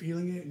 and you're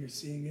feeling it and you're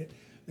seeing it.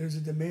 There's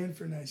a demand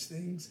for nice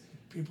things.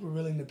 People are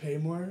willing to pay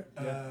more.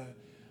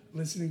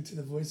 Listening to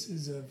the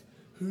voices of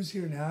who's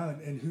here now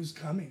and who's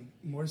coming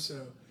more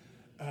so.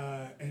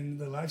 And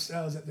the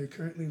lifestyles that they're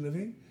currently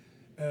living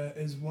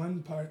is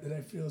one part that I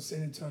feel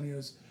San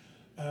Antonio's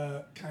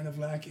kind of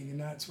lacking. And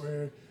that's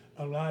where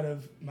a lot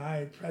of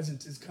my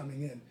presence is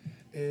coming in,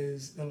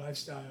 is the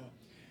lifestyle.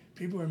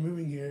 People are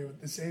moving here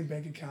with the same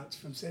bank accounts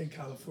from, say,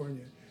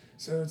 California.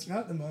 So it's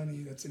not the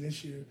money that's an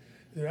issue.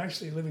 They're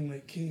actually living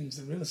like kings.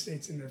 The real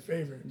estate's in their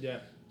favor. Yeah.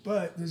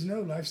 But there's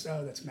no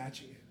lifestyle that's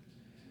matching it.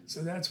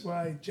 So that's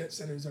why Jet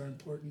Setters are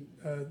important.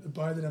 The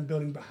bar that I'm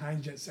building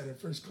behind Jet Setter,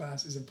 First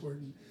Class, is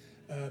important.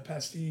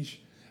 Pastiche,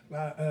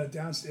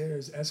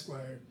 downstairs,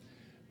 Esquire.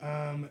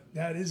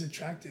 That is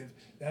attractive.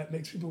 That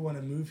makes people want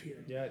to move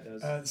here. Yeah, it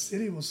does. The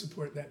city will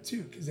support that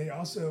too, because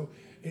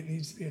it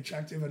needs to be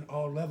attractive on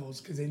all levels,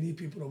 because they need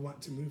people to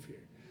want to move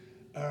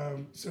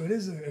here. So it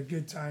is a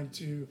good time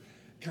to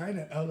kind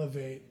of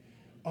elevate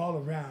all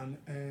around,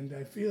 and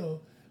I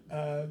feel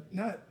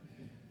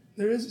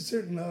there is a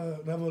certain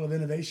level of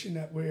innovation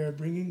that we're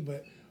bringing,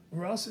 but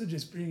we're also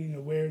just bringing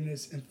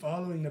awareness and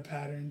following the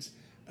patterns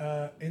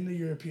in the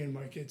European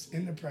markets,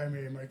 in the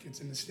primary markets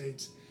in the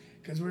States,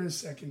 because we're a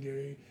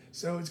secondary.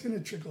 So it's going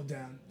to trickle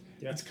down.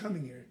 Yeah. It's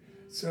coming here.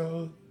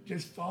 So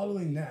just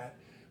following that,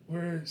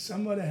 we're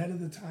somewhat ahead of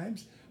the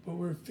times, but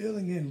we're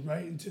filling in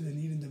right into the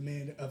need and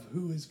demand of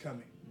who is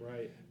coming.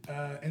 Right.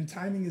 And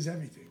timing is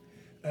everything.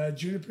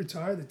 Juniper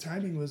Tar, the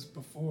timing was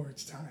before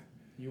its time.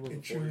 You were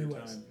it before truly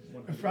your was. time.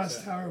 100%.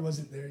 Frost Tower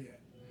wasn't there yet.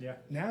 Yeah.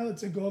 Now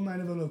it's a gold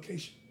mine of a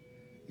location.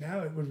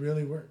 Now it would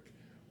really work.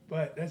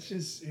 But that's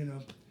just,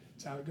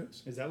 that's how it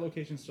goes. Is that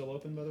location still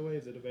open, by the way?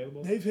 Is it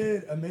available? They've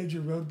hit a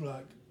major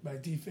roadblock by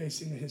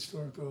defacing a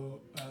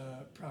historical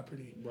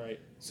property. Right.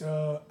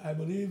 So I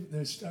believe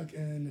they're stuck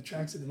in the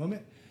tracks at the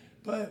moment.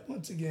 But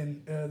once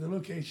again, the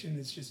location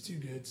is just too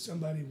good.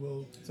 Someone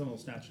will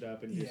snatch it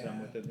up and do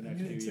something with it the next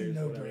few it's years. It's a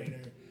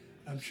no-brainer.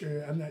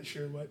 I'm not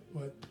sure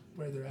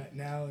where they're at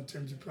now in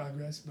terms of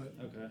progress, but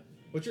okay.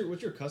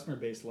 What's your customer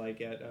base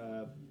like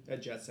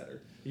at Jet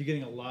Setter? Are you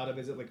getting a lot of,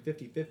 is it like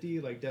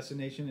 50-50, like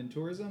destination and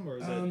tourism, or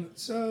is it?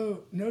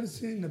 So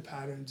noticing the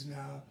patterns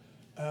now,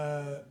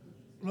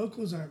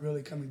 locals aren't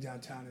really coming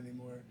downtown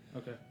anymore.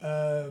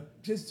 Okay.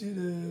 Just due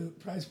to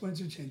price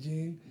points are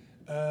changing,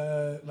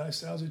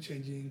 lifestyles are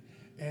changing,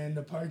 and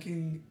the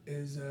parking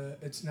is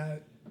it's not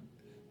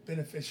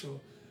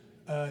beneficial.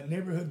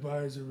 Neighborhood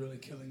bars are really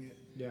killing it.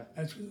 Yeah.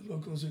 That's where the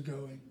locals are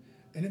going.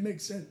 And it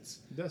makes sense.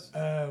 It does.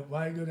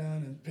 Why go down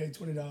and pay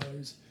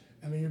 $20?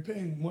 I mean, you're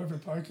paying more for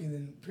parking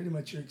than pretty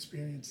much your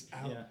experience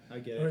out. Yeah, I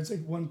get it. Or it's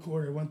like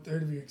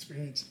 1/3 of your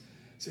experience.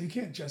 So you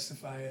can't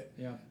justify it.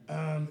 Yeah.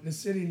 The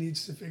city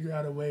needs to figure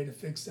out a way to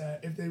fix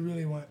that if they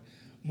really want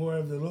more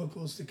of the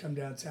locals to come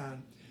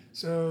downtown.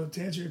 So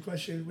to answer your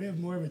question, we have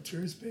more of a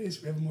tourist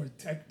base. We have a more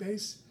tech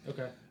base.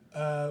 Okay.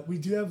 We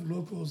do have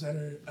locals that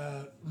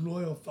are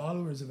loyal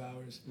followers of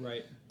ours.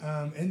 Right.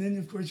 And then,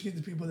 of course, you get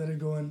the people that are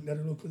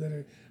local, that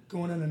are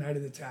going on the night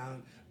of the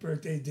town,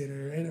 birthday,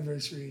 dinner,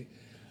 anniversary.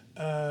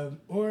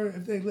 Or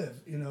if they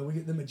live, we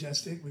get the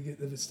Majestic, we get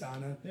the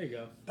Vistana. There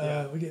you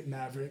go. We get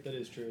Maverick. That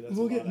is true.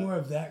 We'll get more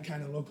of that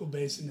kind of local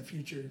base in the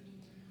future.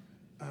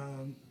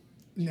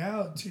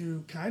 Now,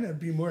 to kind of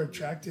be more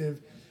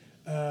attractive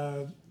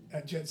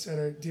at Jet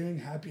Setter during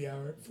happy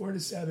hour, 4 to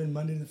 7,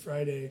 Monday to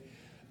Friday,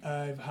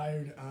 I've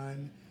hired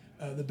on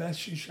the best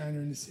shoe shiner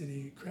in the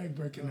city, Craig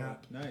Birkenap.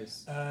 Oh,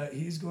 nice.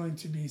 He's going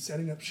to be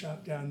setting up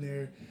shop down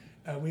there.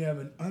 We have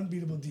an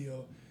unbeatable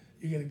deal.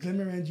 You get a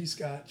Glenmorangie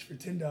Scotch for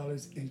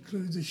 $10,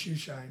 includes a shoe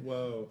shine.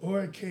 Whoa. Or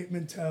a Cape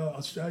Mintel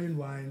Australian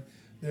wine,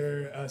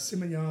 their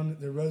Semillon,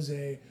 their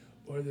Rosé,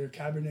 or their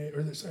Cabernet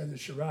or their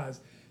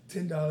Shiraz,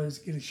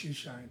 $10, get a shoe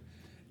shine.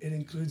 It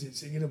includes it.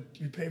 So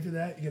you pay for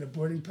that. You get a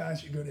boarding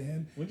pass. You go to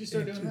him. When did you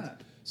start doing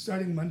that?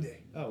 Starting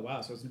Monday. Oh wow!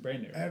 So it's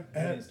brand new. It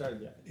hasn't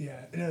started yet.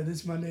 Yeah.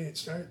 This Monday it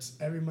starts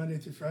every Monday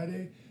through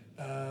Friday,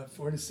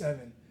 4 to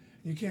 7.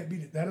 You can't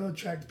beat it. That'll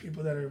attract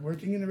people that are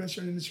working in the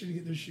restaurant industry to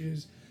get their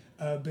shoes,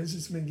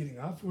 businessmen getting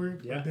off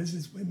work, or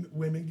business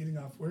women getting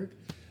off work,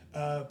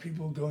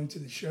 people going to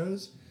the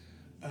shows.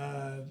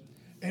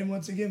 And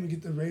once again, we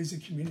get to raise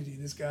the community.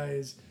 This guy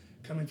is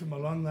coming from a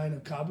long line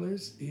of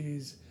cobblers.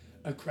 He's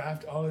a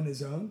craft all in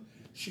his own.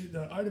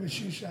 The art of a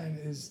shoe shine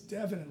is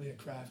definitely a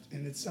craft,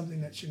 and it's something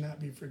that should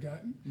not be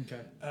forgotten.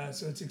 Okay.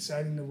 So it's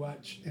exciting to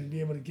watch and be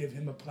able to give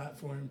him a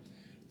platform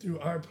through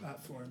our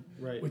platform,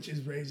 which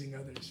is raising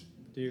others.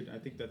 Dude, I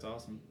think that's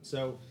awesome.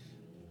 So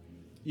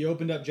you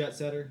opened up Jet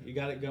Setter, you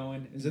got it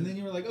going, and then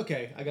you were like,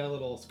 okay, I got a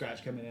little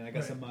scratch coming in, I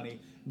got some money.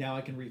 Now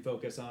I can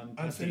refocus on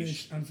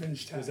unfinished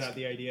tasks. Was that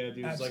the idea?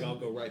 Dude, was like, I'll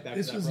go right back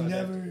to that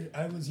project.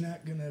 I was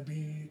not going to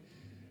be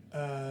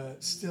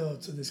still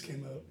till this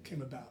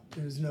came about.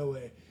 There was no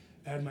way.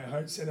 I had my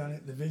heart set on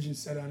it, the vision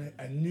set on it.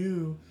 I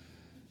knew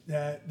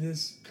that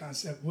this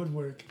concept would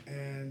work,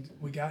 and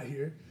we got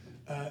here.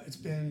 It's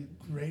been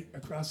great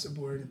across the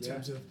board in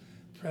terms of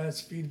press,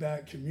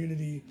 feedback,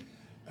 community,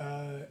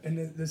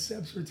 and the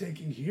steps we're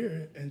taking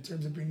here in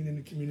terms of bringing in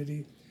the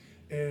community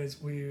is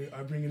we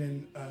are bringing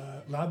in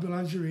La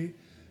Boulangerie,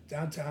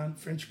 downtown,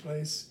 French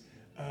place.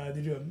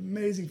 They do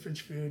amazing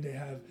French food. They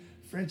have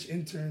French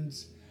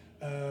interns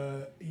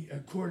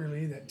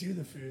quarterly that do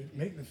the food,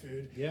 make the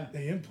food.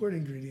 They import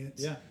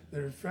ingredients.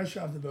 They're fresh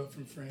off the boat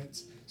from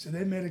France. So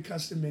they made a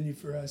custom menu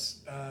for us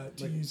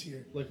to use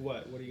here. Like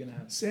what? What are you going to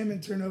have?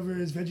 Salmon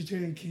turnovers,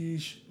 vegetarian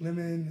quiche,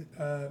 lemon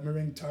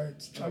meringue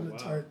tarts, chocolate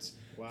tarts,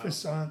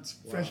 croissants,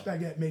 fresh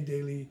baguette made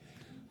daily.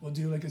 We'll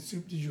do like a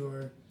soup du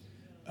jour.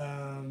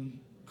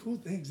 Cool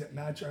things that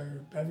match our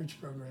beverage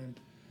program.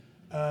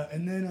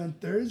 And then on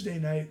Thursday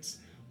nights,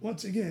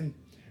 once again,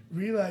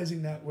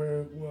 realizing that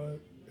we're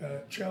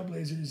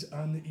trailblazers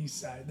on the east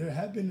side. There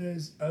have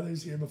been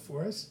others here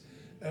before us.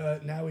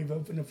 Now we've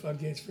opened the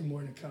floodgates for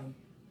more to come.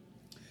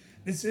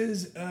 This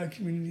is a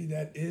community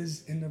that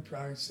is in the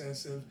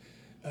process of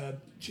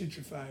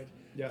gentrified.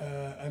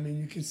 I mean,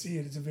 you can see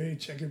it. It's a very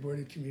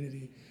checkerboarded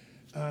community.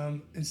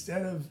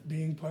 Instead of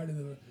being part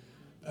of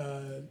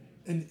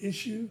an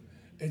issue,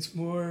 it's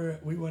more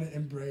we want to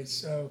embrace.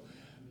 So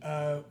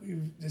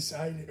we've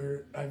decided,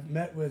 or I've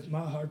met with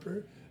Ma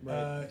Harper.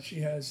 She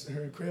has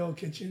her Creole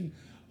Kitchen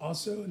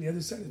also on the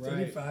other side of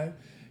 35.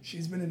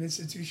 She's been an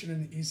institution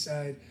on the east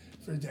side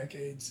for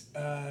decades.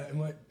 And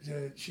what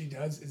she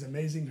does is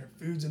amazing. Her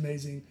food's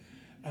amazing.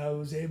 I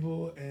was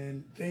able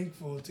and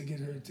thankful to get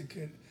her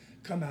to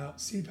come out,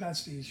 see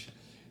Pastiche.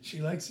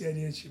 She likes the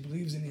idea. She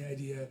believes in the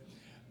idea.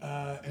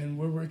 And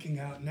we're working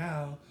out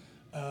now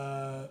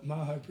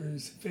Ma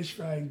Harper's fish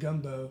fry and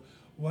gumbo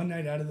one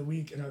night out of the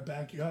week in our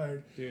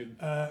backyard. Dude.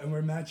 And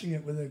we're matching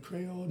it with a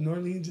Creole, New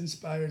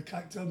Orleans-inspired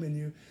cocktail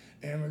menu.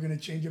 And we're going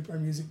to change up our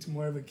music to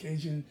more of a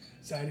Cajun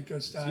Zydeco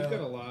style. So you've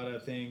got a lot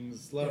of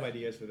things, a lot of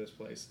ideas for this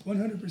place.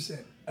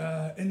 100%.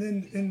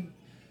 And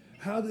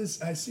how this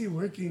I see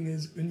working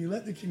is when you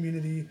let the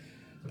community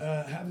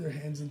have their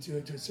hands into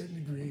it to a certain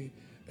degree,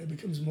 it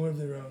becomes more of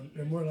their own.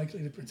 They're more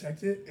likely to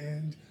protect it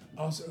and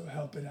also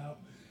help it out.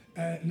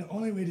 And the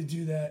only way to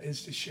do that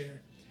is to share.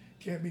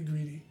 Can't be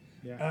greedy.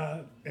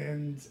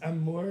 And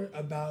I'm more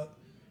about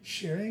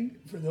sharing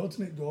for the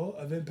ultimate goal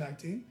of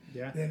impacting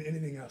than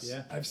anything else.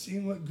 I've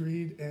seen what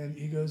greed and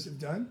egos have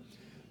done,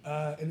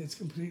 and it's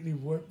completely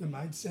warped the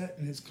mindset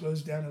and has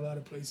closed down a lot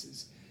of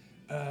places.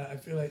 I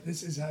feel like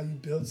this is how you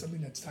build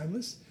something that's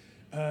timeless,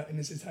 and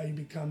this is how you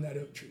become that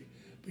oak tree.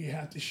 But you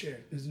have to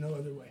share. There's no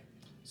other way.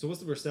 So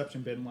what's the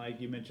reception been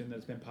like? You mentioned that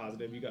it's been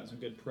positive. You got some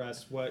good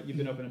press. You've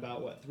been open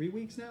about 3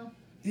 weeks now?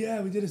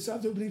 Yeah, we did a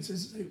soft opening, so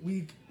this is a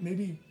week,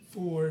 maybe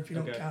 4 if you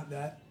don't count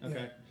that.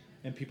 Okay.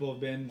 And people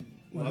have been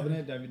loving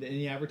it? I mean,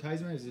 any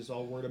advertisement? Is this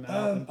all word of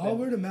mouth? All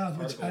word of mouth,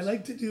 which I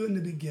like to do in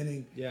the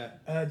beginning.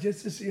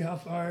 Just to see how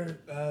far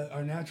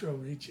our natural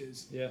reach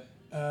is.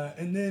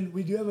 And then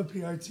we do have a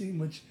PR team,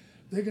 which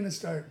they're going to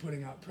start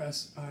putting out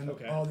press on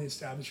all the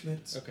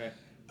establishments.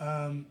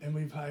 And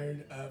we've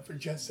hired, for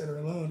Jet Setter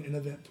alone, an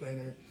event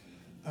planner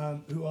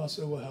who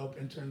also will help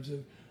in terms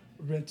of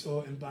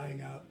rental and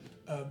buying out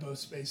both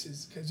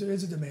spaces, because there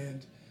is a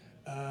demand,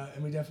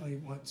 and we definitely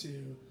want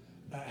to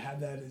have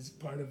that as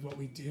part of what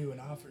we do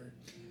and offer.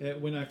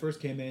 When I first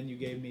came in, you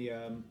gave me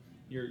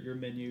your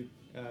menu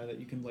that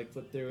you can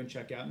flip through and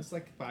check out, and it's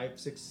 5,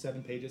 6,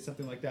 7 pages,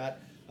 something like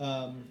that,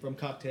 from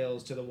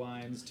cocktails to the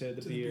wines to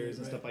the beers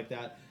and stuff like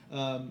that.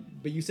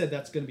 But you said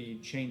that's going to be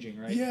changing,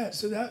 right? Yeah,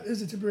 so that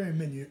is a temporary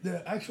menu.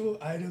 The actual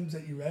items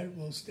that you read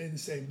will stay the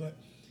same, but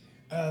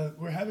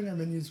we're having our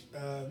menus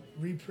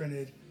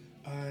reprinted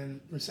on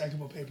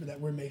recyclable paper that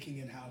we're making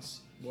in-house.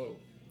 Whoa.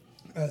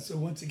 So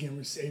once again,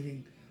 we're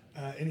saving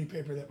any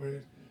paper that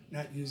we're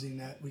not using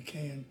that we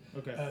can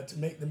to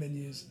make the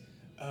menus.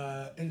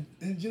 And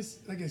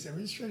just, like I said,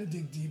 we're just trying to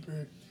dig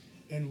deeper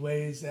in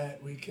ways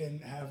that we can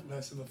have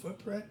less of a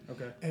footprint.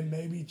 Okay. And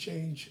maybe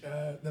change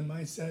the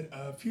mindset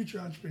of future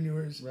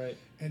entrepreneurs. Right.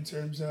 In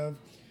terms of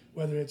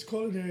whether it's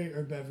culinary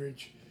or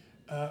beverage,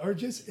 or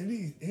just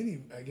any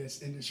I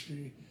guess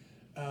industry.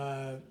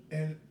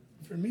 And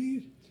for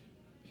me,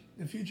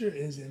 the future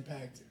is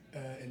impact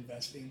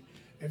investing.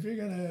 If you're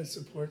gonna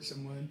support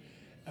someone,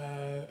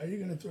 are you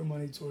gonna throw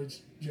money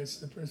towards just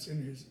the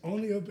person who's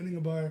only opening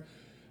a bar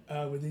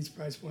with these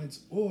price points,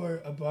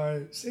 or a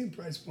bar same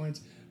price points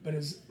but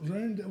has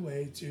learned a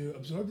way to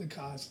absorb the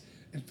cost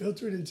and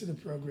filter it into the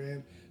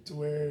program to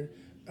where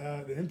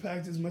the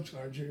impact is much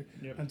larger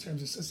in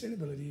terms of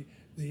sustainability,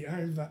 the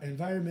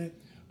environment,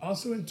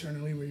 also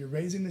internally where you're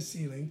raising the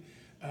ceiling,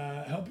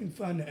 helping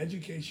fund the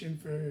education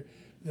for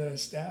the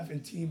staff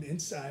and team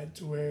inside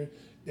to where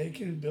they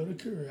can build a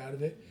career out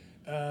of it,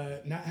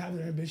 not have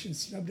their ambitions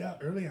snubbed out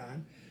early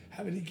on,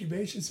 have an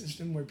incubation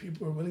system where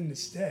people are willing to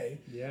stay.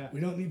 Yeah. We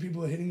don't need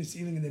people hitting the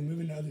ceiling and then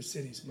moving to other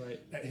cities. Right.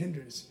 That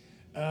hinders.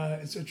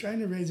 And so trying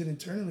to raise it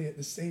internally at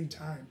the same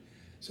time.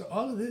 So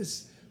all of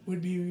this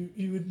would be,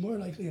 you would more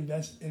likely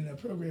invest in a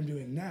program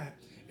doing that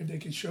if they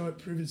can show it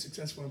proven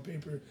successful on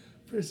paper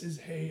versus,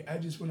 hey, I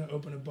just want to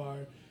open a bar,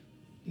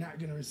 not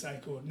going to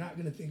recycle, not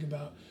going to think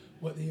about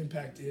what the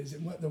impact is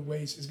and what the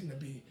waste is going to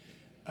be.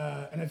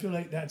 And I feel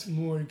like that's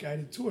more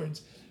guided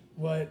towards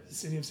what the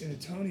city of San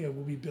Antonio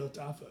will be built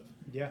off of.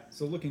 Yeah,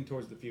 so looking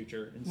towards the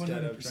future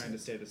instead 100%. of trying to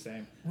stay the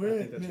same. I We're,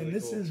 think that's man, really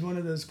this cool. is one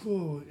of those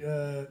cool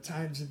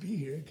times to be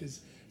here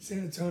because San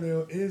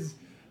Antonio is,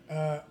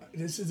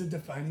 this is a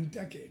defining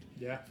decade.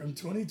 Yeah. From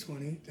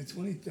 2020 to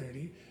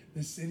 2030,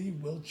 the city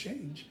will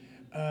change,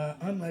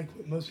 unlike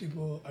what most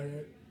people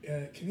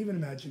can even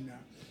imagine now.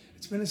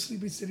 It's been a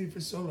sleepy city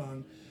for so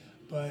long,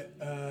 but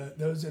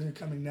those that are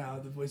coming now,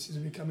 the voices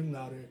are becoming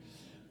louder.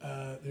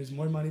 There's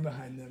more money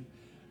behind them.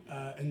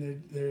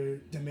 And their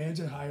demands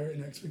are higher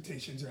and their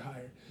expectations are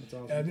higher. That's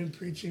awesome. I've been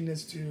preaching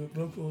this to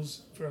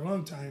locals for a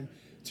long time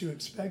to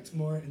expect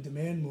more and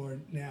demand more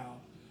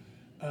now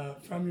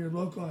from your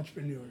local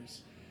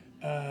entrepreneurs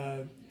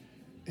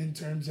in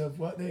terms of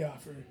what they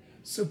offer.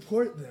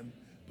 Support them,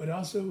 but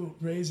also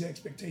raise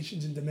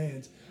expectations and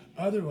demands.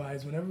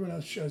 Otherwise, when everyone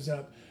else shows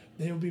up,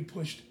 they will be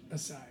pushed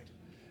aside.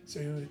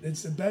 So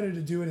it's better to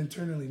do it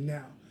internally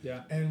now.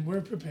 Yeah. And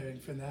we're preparing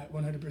for that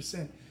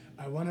 100%.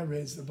 I want to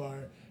raise the bar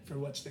for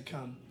what's to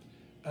come.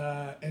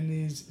 And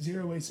these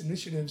zero waste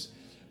initiatives,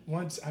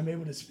 once I'm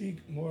able to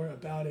speak more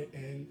about it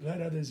and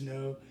let others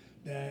know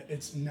that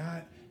it's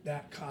not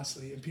that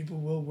costly and people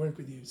will work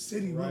with you,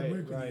 city will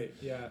work with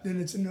you, yeah. then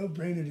it's a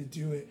no-brainer to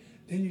do it.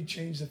 Then you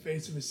change the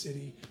face of a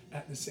city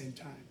at the same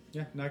time.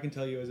 Yeah, and I can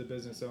tell you as a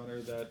business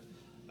owner that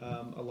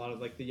a lot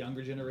of like the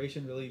younger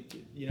generation really,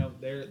 you know,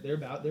 they're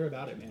about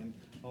it, man.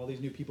 All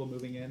these new people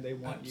moving in, they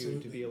want you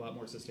to be a lot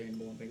more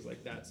sustainable and things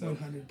like that. So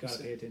 100%.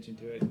 Gotta pay attention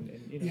to it, and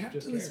you know, You have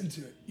just to listen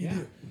to it. You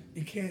do.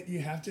 You can't. You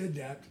have to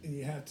adapt, and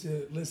you have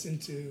to listen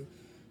to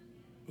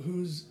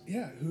who's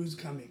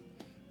coming,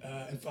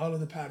 and follow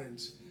the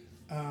patterns.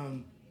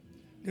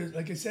 There's,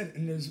 like I said,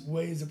 and there's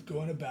ways of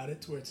going about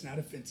it to where it's not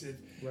offensive.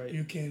 Right.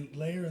 You can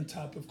layer on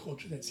top of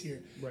culture that's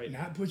here, Right.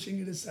 not pushing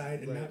it aside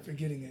and Right. not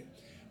forgetting it.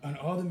 On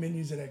all the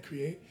menus that I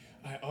create,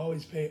 I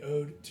always pay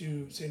ode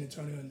to San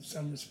Antonio in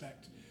some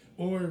respect,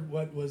 or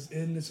what was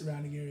in the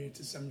surrounding area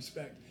to some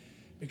respect,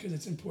 because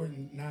it's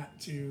important not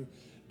to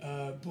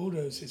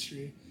bulldoze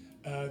history.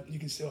 You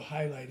can still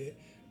highlight it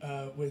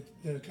with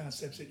the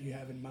concepts that you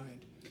have in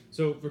mind.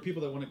 So for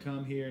people that want to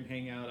come here and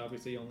hang out,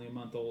 obviously only a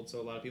month old,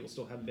 so a lot of people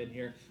still haven't been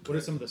here. What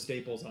are some of the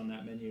staples on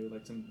that menu,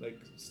 like some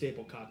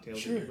staple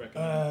cocktails that you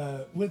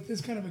recommend? With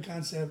this kind of a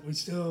concept, we're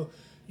still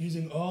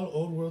using all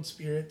old world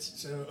spirits,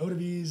 so eau de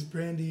vies,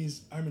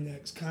 brandies,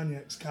 armagnacs,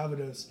 cognacs,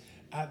 calvados,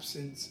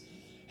 absinthe,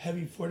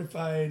 heavy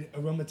fortified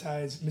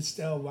aromatized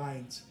Mistel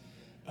wines.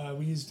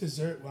 We use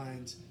dessert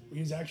wines. We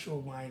use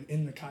actual wine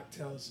in the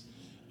cocktails.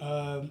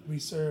 We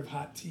serve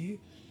hot tea.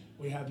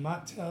 We have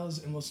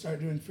mocktails, and we'll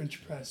start doing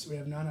French press. We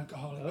have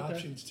non-alcoholic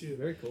options too.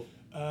 Very cool.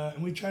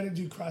 And we try to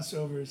do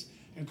crossovers,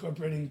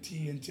 incorporating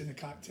tea into the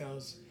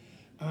cocktails.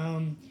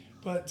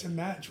 But to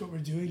match what we're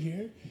doing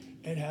here,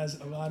 it has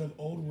a lot of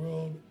old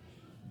world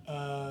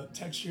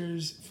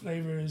textures,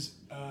 flavors,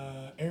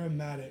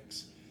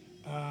 aromatics,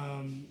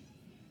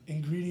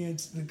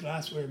 ingredients. The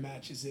glassware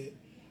matches it.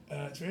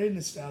 It's very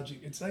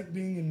nostalgic. It's like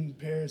being in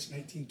Paris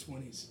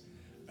 1920s.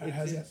 It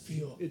has that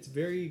feel. It's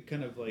very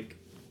kind of like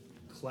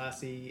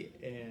classy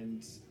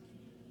and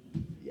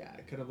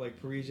kind of like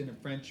Parisian and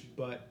French,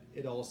 but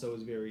it also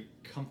is very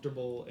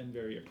comfortable and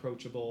very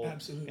approachable.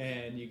 Absolutely.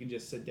 And you can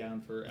just sit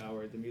down for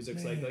hours. The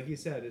music's Man. like you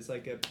said, it's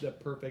like the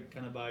perfect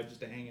kind of vibe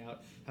just to hang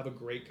out, have a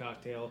great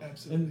cocktail.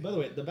 Absolutely. And by the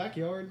way, the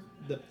backyard,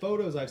 the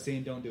photos I've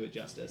seen don't do it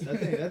justice.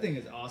 That thing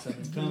is awesome.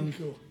 It's really come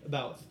cool.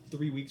 about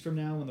 3 weeks from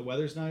now when the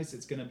weather's nice.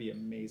 It's gonna be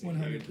amazing.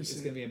 100%. It's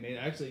gonna be amazing.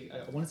 Actually,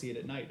 I want to see it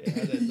at night. It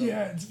has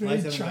Yeah, it's very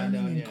lights haven't gone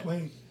charming down and yet.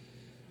 quaint.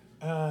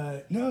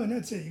 No, and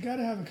that's it. You got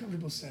to have a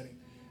comfortable setting.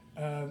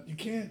 You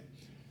can't,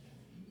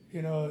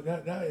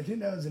 that I think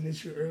that was an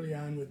issue early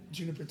on with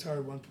Juniper Tar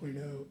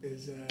 1.0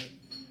 is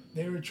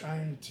they were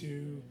trying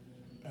to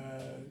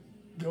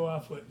go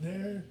off what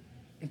their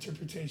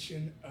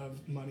interpretation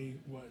of money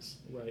was.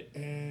 Right.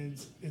 And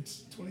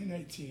it's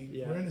 2019.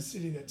 Yeah. We're in a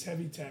city that's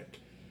heavy tech.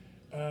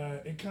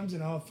 It comes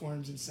in all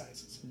forms and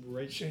sizes,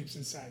 Right. shapes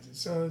and sizes.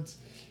 So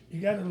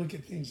you got to look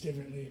at things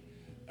differently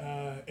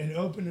and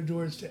open the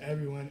doors to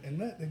everyone and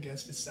let the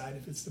guests decide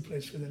if it's the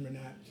place for them or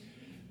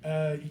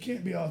not. You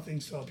can't be all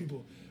things to all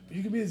people, but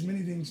you can be as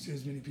many things to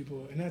as many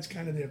people, and that's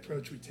kind of the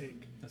approach we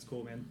take. That's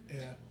cool, man.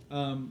 Yeah.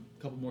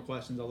 Couple more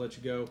questions. I'll let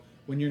you go.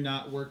 When you're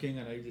not working,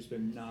 I know you've just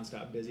been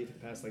nonstop busy for the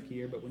past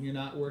year, but when you're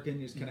not working,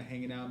 you're just kind of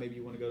hanging out. Maybe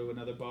you want to go to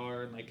another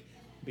bar and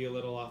be a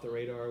little off the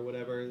radar or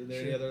whatever. Are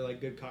there any other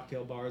good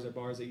cocktail bars or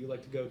bars that you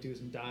like to go to?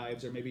 Some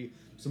dives or maybe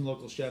some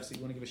local chefs that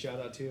you want to give a shout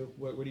out to?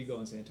 Where do you go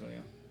in San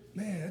Antonio?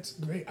 Man, that's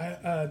great.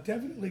 I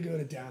definitely go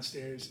to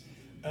Downstairs.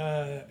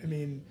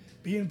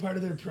 Being part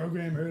of their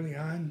program early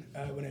on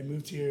when I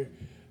moved here,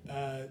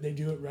 they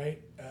do it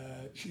right.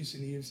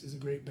 Houston Eves is a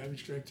great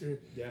beverage director.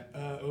 Yeah.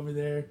 Over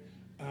there.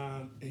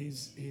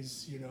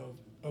 He's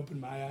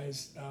opened my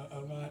eyes a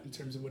lot in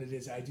terms of what it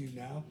is I do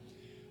now.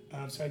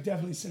 So I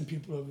definitely send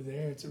people over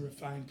there. It's a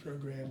refined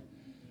program.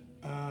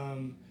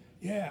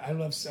 I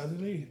love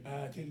Southerly.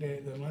 I think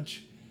the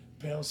lunch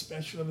pail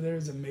special over there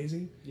is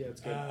amazing. Yeah,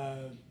 it's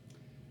good.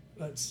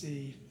 Let's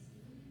see.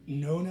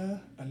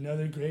 Nona,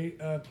 another great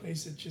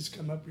place that just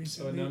come up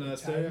recently. Oh, Nona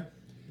Astoria?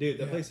 Dude,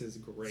 that place is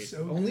great.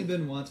 So Only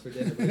been once for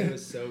dinner, but it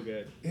was so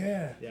good.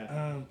 Yeah.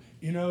 Yeah.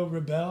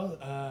 Rebel,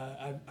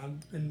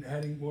 I've been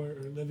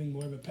living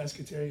more of a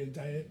pescatarian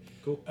diet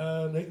Cool.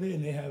 lately,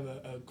 and they have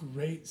a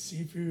great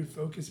seafood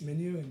focused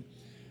menu, and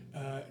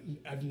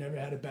I've never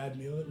had a bad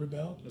meal at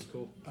Rebel. That's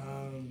cool.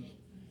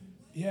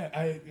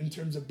 In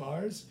terms of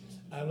bars,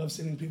 I love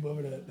sending people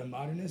over to the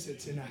Modernist.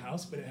 It's in a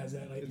house, but it has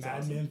that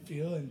Mad Men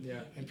feel,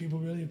 and people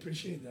really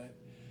appreciate that.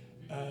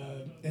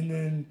 And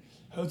then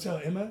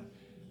Hotel Emma,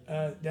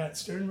 that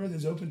Sternworth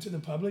is open to the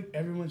public.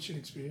 Everyone should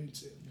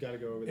experience it. Got to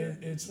go over there.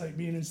 It's like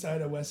being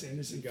inside a Wes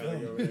Anderson You got to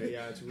film. go over there.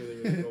 Yeah, it's really,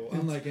 really cool.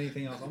 Unlike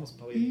anything else, almost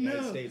probably in the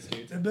United States, dude.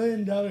 It's $1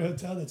 billion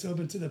hotel that's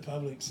open to the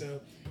public, so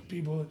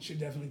people should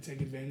definitely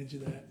take advantage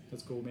of that.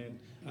 That's cool, man.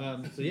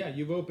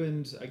 You've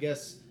opened, I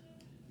guess,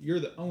 you're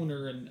the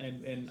owner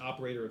and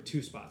operator of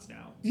 2 spots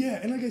now. Yeah,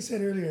 and like I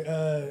said earlier,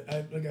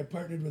 I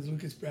partnered with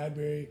Lucas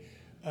Bradbury.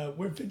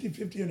 We're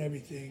 50-50 on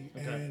everything,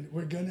 and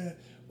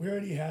we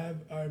already have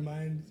our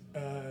mind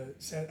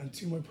set on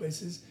 2 more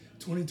places,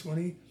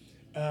 2020,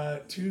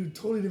 2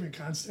 totally different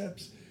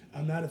concepts.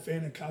 I'm not a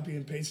fan of copy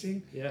and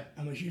pasting. Yeah.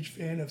 I'm a huge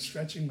fan of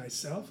stretching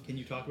myself. Can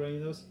you talk about any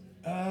of those?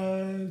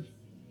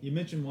 You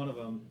mentioned one of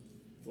them,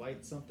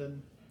 flight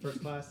something,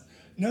 first class.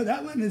 No,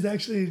 that one is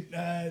actually...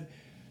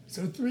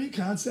 So 3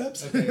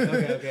 concepts.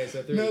 Okay.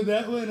 So 3. No,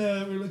 that one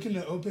we're looking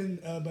to open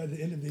by the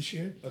end of this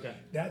year. Okay.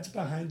 That's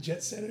behind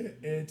Jet Setter.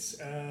 It's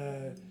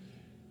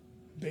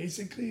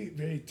basically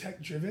very tech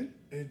driven.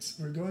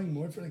 We're going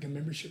more for a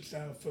membership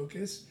style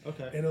focus.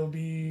 Okay.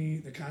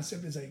 The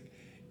concept is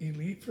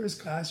elite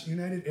first class,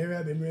 United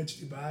Arab Emirates,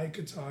 Dubai,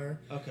 Qatar.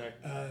 Okay.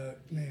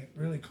 Man,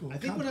 really cool. I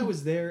think when I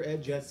was there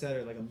at Jet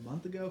Setter a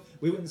month ago,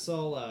 we went and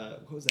saw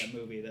what was that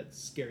movie?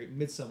 That's scary,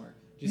 Midsummer.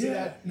 Did you see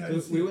that? No,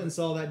 so we went and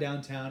saw that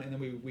downtown, and then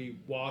we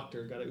walked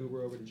or got an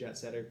Uber over to Jet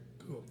Setter.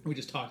 Cool. We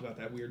just talked about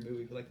that weird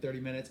movie for 30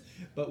 minutes.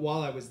 But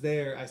while I was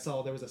there, I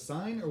saw there was a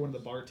sign, or one of the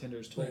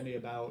bartenders told me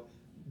about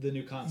the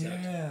new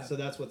concept. Yeah. So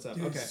that's what's up.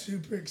 Dude, Okay. It's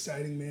super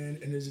exciting, man,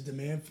 and there's a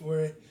demand for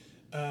it.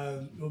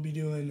 We'll be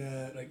doing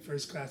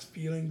first class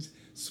feelings,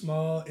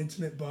 small,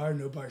 intimate bar,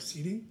 no bar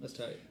seating. Let's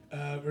tell you.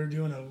 We're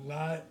doing a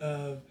lot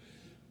of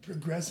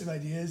progressive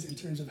ideas in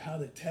terms of how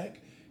the tech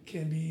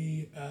can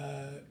be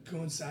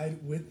coincide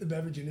with the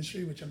beverage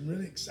industry, which I'm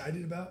really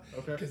excited about.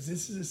 Okay. Because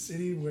this is a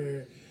city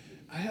where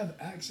I have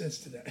access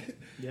to that.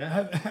 Yeah. I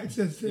have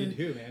access to. You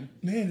do, man.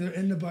 Man, they're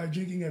in the bar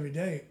drinking every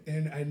day,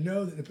 and I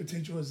know that the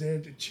potential is there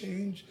to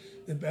change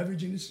the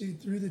beverage industry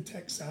through the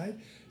tech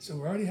side. So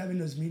we're already having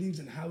those meetings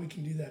on how we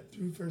can do that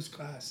through first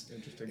class.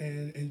 Interesting.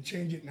 And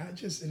change it not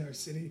just in our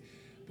city,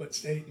 but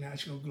state,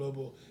 national,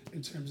 global,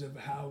 in terms of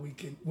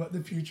what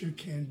the future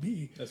can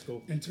be. That's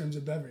cool. In terms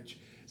of beverage.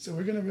 So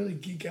we're gonna really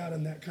geek out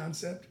on that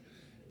concept.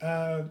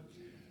 In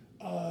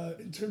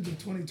terms of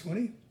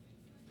 2020,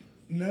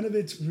 none of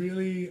it's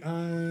really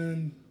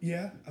on.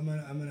 Yeah, I'm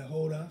gonna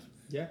hold off.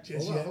 Yeah,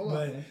 Just hold yet.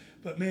 on, man.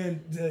 But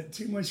man, the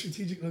 2 more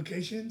strategic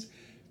locations,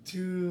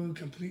 2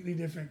 completely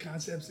different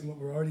concepts than what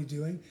we're already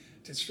doing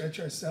to stretch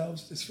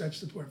ourselves, to stretch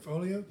the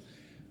portfolio.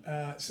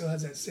 Still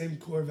has that same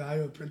core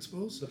value of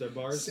principles. But they're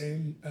bars?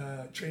 Same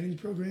training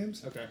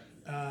programs. Okay.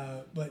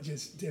 But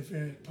just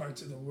different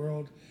parts of the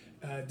world,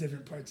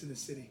 different parts of the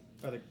city.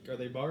 Are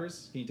they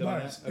bars? Can you tell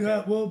Bars. me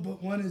that? Okay.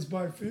 But one is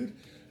bar food,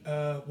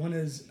 one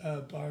is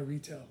bar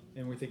retail.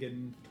 And we're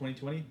thinking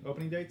 2020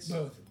 opening dates?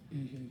 Both.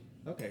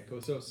 Mm-hmm. Okay,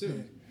 cool. So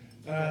soon.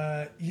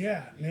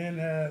 Yeah,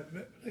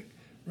 man.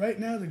 Right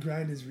now, the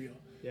grind is real.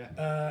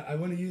 Yeah. I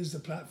want to use the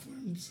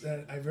platforms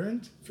that I've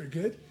earned for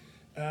good,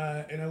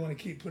 and I want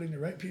to keep putting the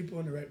right people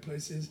in the right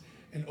places,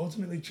 and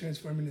ultimately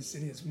transforming the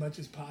city as much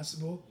as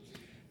possible.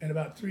 in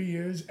about 3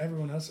 years,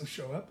 everyone else will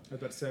show up. I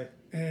was about to say,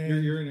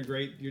 And you're in a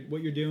great.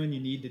 What you're doing, you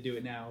need to do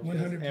it now.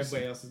 100%.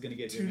 Everybody else is going to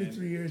get 2 here, to man.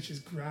 3 years,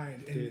 just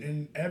grind,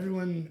 and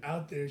everyone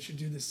out there should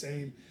do the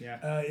same.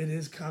 Yeah. It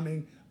is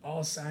coming.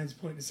 All signs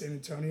point to San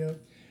Antonio,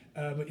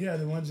 but yeah,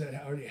 the ones that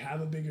already have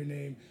a bigger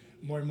name,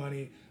 more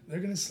money, they're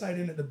gonna slide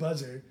in at the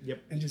buzzer.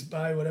 Yep. And just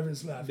buy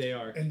whatever's left. They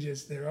are. And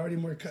they're already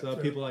more cutthroat.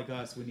 So people like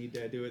us, we need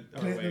to do it our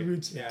Plant way. the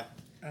roots now. Yeah.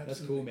 That's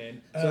Absolutely. cool,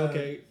 man. So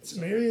okay.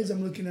 Some areas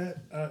I'm looking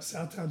at.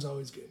 Southtown's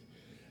always good.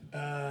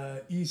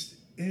 East,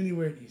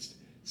 anywhere east.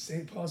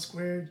 St. Paul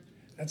Square,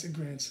 that's a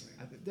grand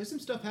slam. There's some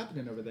stuff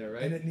happening over there,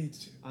 right? And it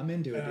needs to. I'm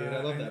into it, dude.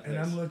 I love that place. And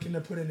I'm looking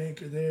to put an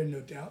anchor there, no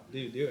doubt.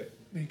 Dude, do it.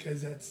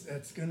 Because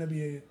that's gonna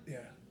be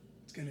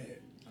it's gonna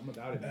hit. I'm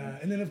about it, man.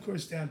 And then of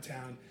course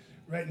downtown.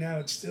 Right now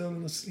it's still a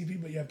little sleepy,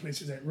 but you have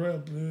places like Royal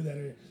Blue that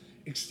are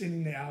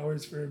extending the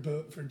hours for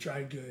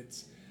dry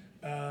goods.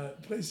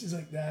 Places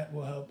like that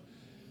will help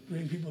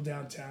bring people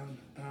downtown.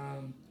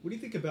 What do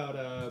you think about?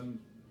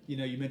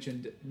 You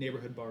mentioned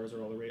neighborhood bars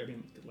are all the rage. I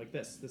mean, like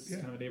this is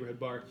kind of a neighborhood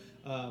bar.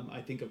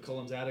 I think of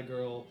Cullum's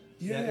Attagirl,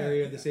 that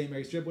area, the St.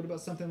 Mary Strip. What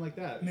about something like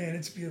that? Man,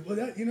 it's beautiful.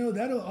 That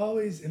that'll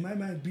always, in my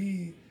mind,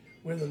 be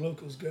where the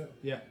locals go.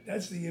 Yeah,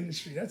 that's the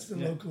industry. That's the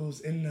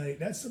locals, and like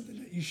that's something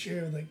that you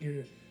share with like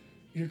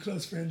your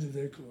close friends if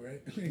they're cool, right?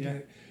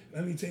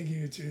 Let me take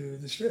you to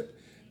the Strip,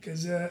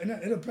 because and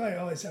it'll probably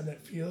always have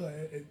that feel.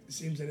 It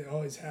seems that it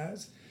always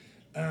has.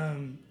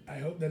 I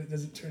hope that it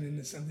doesn't turn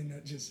into something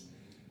that just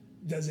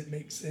doesn't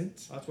make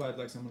sense. That's why I'd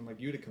like someone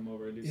like you to come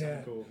over and do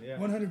something cool. Yeah,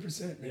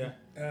 100%. Man.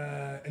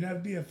 Yeah, and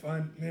that'd be a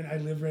fun. Man, I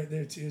live right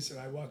there too, so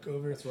I walk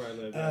over. That's where I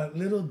live.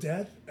 Little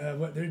Death,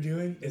 what they're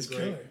doing is great.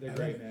 killer. They're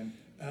great, man.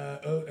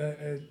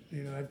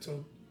 I've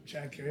told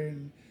Jack Carey,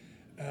 and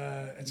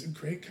it's a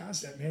great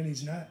concept, man.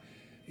 He's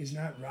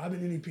not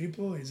robbing any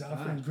people. He's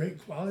offering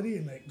great quality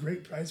and like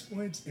great price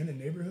points in the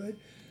neighborhood.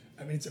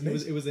 I mean, it's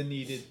amazing. It was a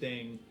needed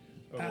thing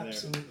over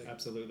Absolutely. there.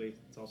 Absolutely.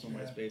 It's also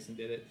MySpace and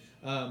did it.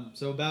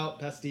 So about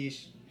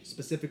Pastiche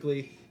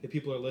specifically, if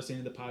people are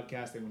listening to the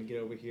podcast, they want to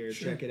get over here,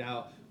 check it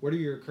out. What are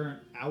your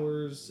current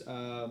hours?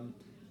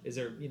 Is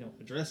there,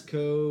 a dress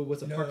code?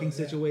 What's a parking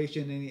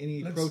situation?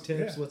 Any pro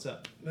tips? What's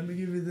up? Let me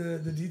give you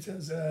the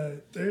details.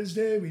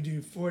 Thursday, we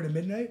do 4 to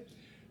midnight.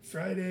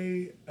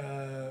 Friday,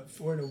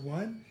 4 to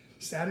 1.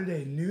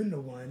 Saturday, noon to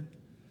 1.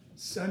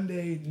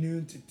 Sunday,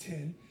 noon to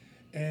 10.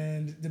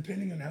 And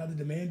depending on how the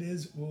demand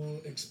is,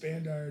 we'll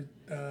expand our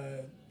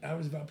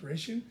hours of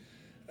operation.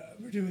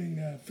 We're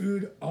doing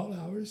food all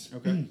hours.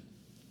 Okay.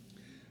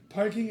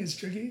 Parking is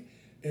tricky.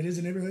 It is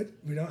a neighborhood.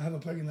 We don't have a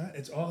parking lot.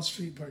 It's all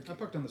street parking. I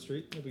parked on the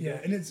street.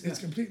 And it's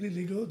completely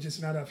legal,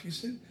 just not off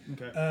Houston.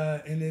 Okay.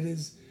 And it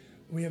is.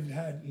 We have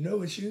had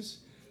no issues.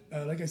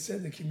 Like I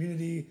said, the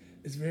community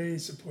is very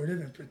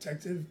supportive and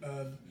protective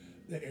of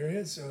the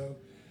area. So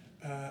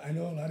I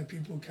know a lot of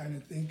people kind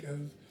of think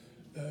of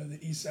the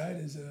East Side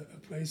as a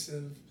place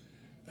of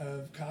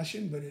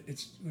caution, but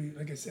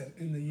like I said,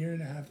 in the year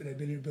and a half that I've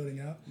been here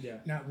building out,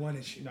 not one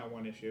issue. Not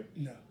one issue.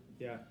 No.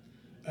 Yeah.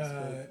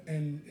 Cool.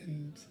 And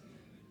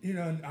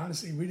and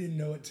honestly, we didn't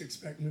know what to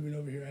expect moving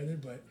over here either,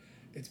 but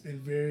it's been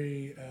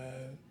very.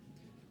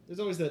 There's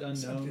always that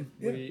unknown,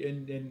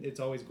 and it's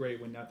always great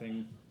when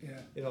nothing. Yeah.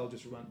 It all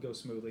just goes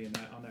smoothly on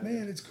that.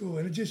 Man, it's cool,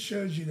 and it just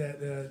shows you that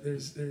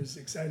there's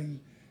exciting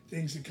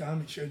things to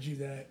come. It shows you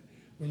that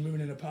we're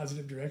moving in a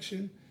positive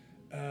direction,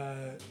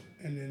 and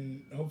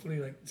then hopefully,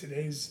 like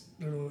today's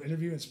little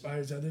interview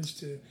inspires others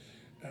to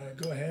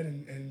go ahead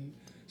and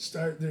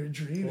start their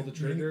dream, pull the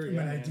trigger, from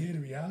an idea to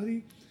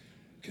reality.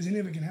 Because any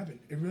of it can happen.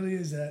 It really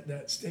is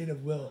that state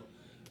of will.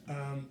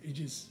 You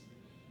just,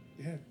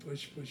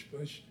 push.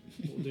 Well,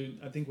 dude,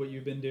 I think what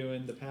you've been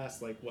doing the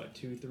past,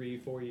 2, 3,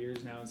 4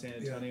 years now in San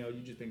Antonio,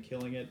 you've just been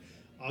killing it.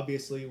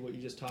 Obviously, what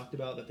you just talked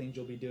about, the things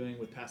you'll be doing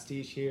with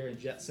Pastiche here and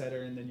Jet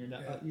Setter, and then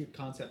your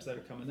concepts that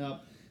are coming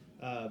up.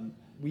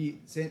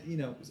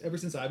 Ever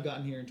since I've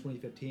gotten here in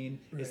 2015,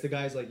 it's the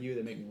guys like you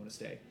that make me want to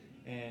stay.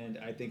 And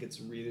I think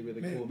it's really,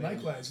 really cool, man.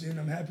 Likewise, dude.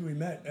 I'm happy we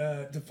met.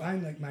 To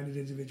find like-minded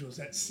individuals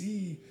that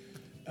see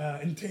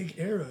and take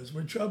arrows.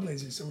 We're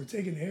trailblazers, so we're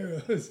taking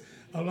arrows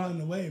along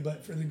the way,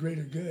 but for the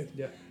greater good.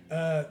 Yeah.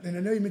 And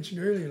I know you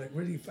mentioned earlier,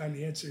 where do you find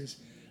the answers?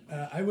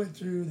 I went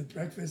through the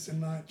breakfast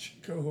and lunch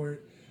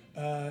cohort.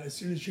 As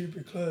soon as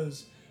Juniper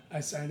closed, I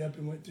signed up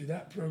and went through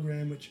that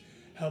program, which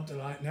helped a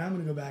lot. Now I'm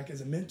going to go back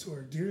as a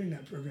mentor during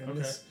that program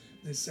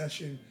this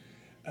session.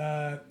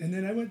 And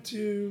then I went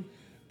to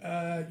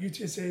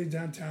UTSA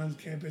downtown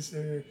campus,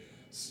 their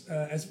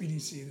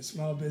SBDC, the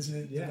Small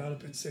Business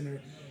Development Center.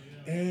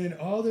 And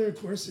all their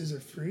courses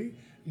are free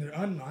and they're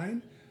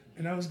online.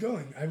 And I was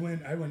going. I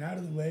went out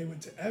of the way,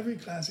 went to every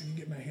class I could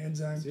get my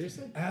hands on.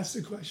 Seriously? Asked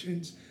the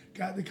questions,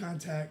 got the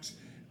contacts,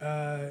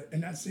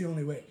 and that's the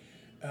only way.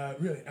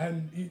 Really.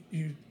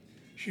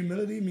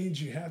 Humility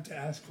means you have to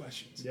ask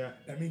questions. Yeah.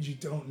 That means you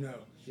don't know.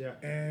 Yeah.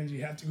 And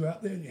you have to go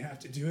out there and you have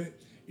to do it.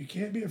 You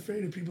can't be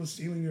afraid of people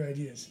stealing your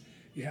ideas.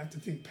 You have to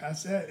think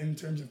past that in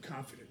terms of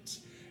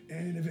confidence.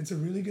 And if it's a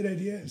really good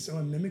idea and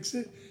someone mimics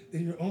it,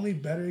 then you're only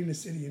bettering the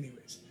city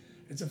anyways.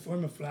 it's a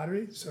form of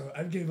flattery. So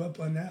I gave up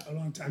on that a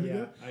long time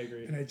ago. I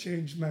agree. And I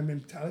changed my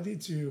mentality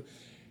to,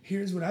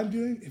 here's what I'm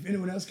doing. If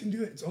anyone else can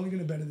do it, it's only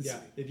going to better the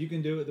city. If you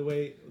can do it the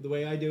way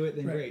I do it,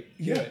 then great.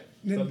 Do it.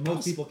 But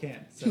most people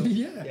can't. So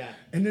yeah.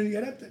 And then you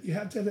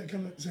have to have that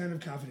kind of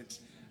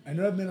confidence. I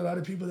know I've met a lot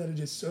of people that are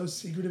just so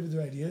secretive with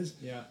their ideas.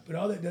 Yeah. But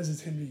all that does is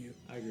hinder you.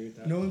 I agree with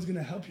that. No one's going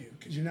to help you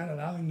because you're not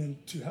allowing them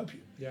to help you.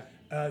 Yeah.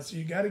 So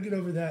you got to get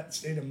over that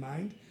state of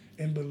mind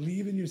and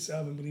believe in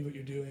yourself and believe what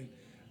you're doing.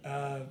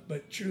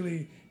 But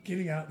truly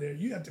getting out there,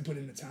 you have to put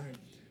in the time.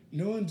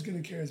 No one's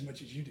gonna care as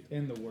much as you do.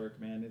 In the work,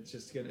 man.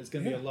 It's gonna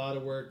be a lot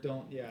of work.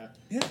 Yeah,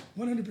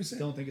 100%.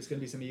 Don't think it's gonna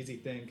be some easy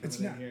thing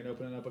coming in here and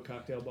opening up a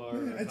cocktail bar.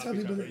 I tell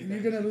people that you're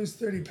gonna lose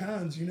 30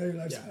 pounds, you know your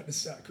life's about to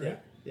suck, right?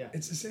 Yeah.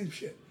 It's the same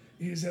shit.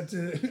 You just have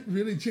to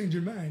really change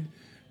your mind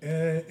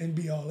and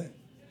be all in.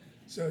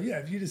 So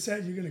if you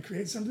decide you're gonna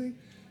create something,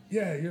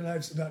 your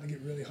life's about to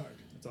get really hard.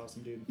 That's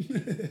awesome,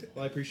 dude.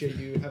 Well, I appreciate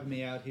you having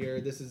me out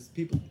here. This is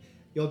people.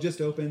 Y'all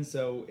just opened,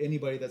 so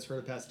anybody that's heard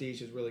of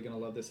Pastiche is really going to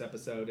love this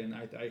episode, and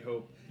I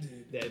hope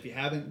that if you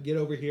haven't, get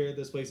over here.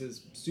 This place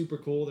is super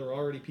cool. There were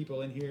already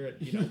people in here at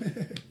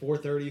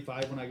 4:30,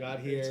 5 when I got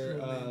here.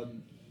 Cool,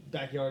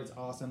 backyard is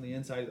awesome. The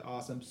inside is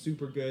awesome.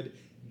 Super good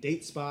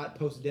date spot,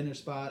 post-dinner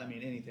spot. I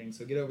mean, anything.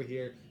 So get over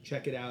here,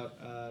 check it out.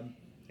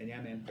 And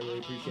yeah, man, I really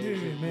appreciate it.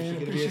 Dude,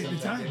 man, appreciate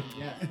your time.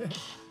 Yeah.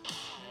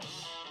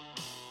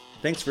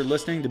 Thanks for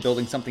listening to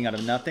Building Something Out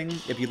of Nothing.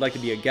 If you'd like to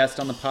be a guest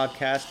on the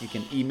podcast, you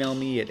can email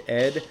me at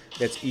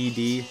that's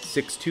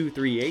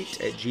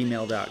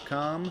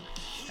ed6238@gmail.com.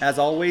 As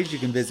always, you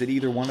can visit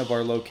either one of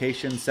our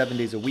locations 7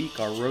 days a week.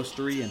 Our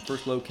roastery and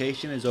first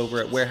location is over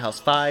at Warehouse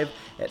 5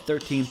 at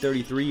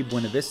 1333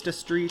 Buena Vista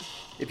Street.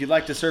 If you'd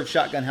like to serve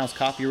Shotgun House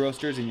Coffee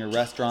Roasters in your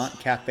restaurant,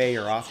 cafe,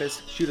 or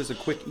office, shoot us a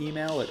quick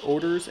email at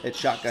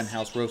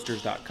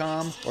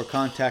orders@shotgunhouseroasters.com or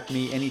contact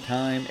me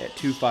anytime at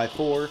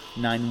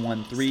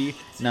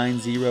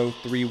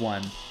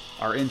 254-913-9031.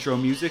 Our intro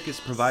music is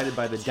provided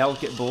by the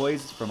Delicate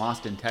Boys from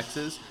Austin,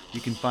 Texas.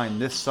 You can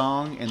find this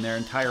song and their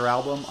entire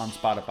album on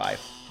Spotify.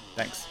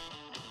 Thanks.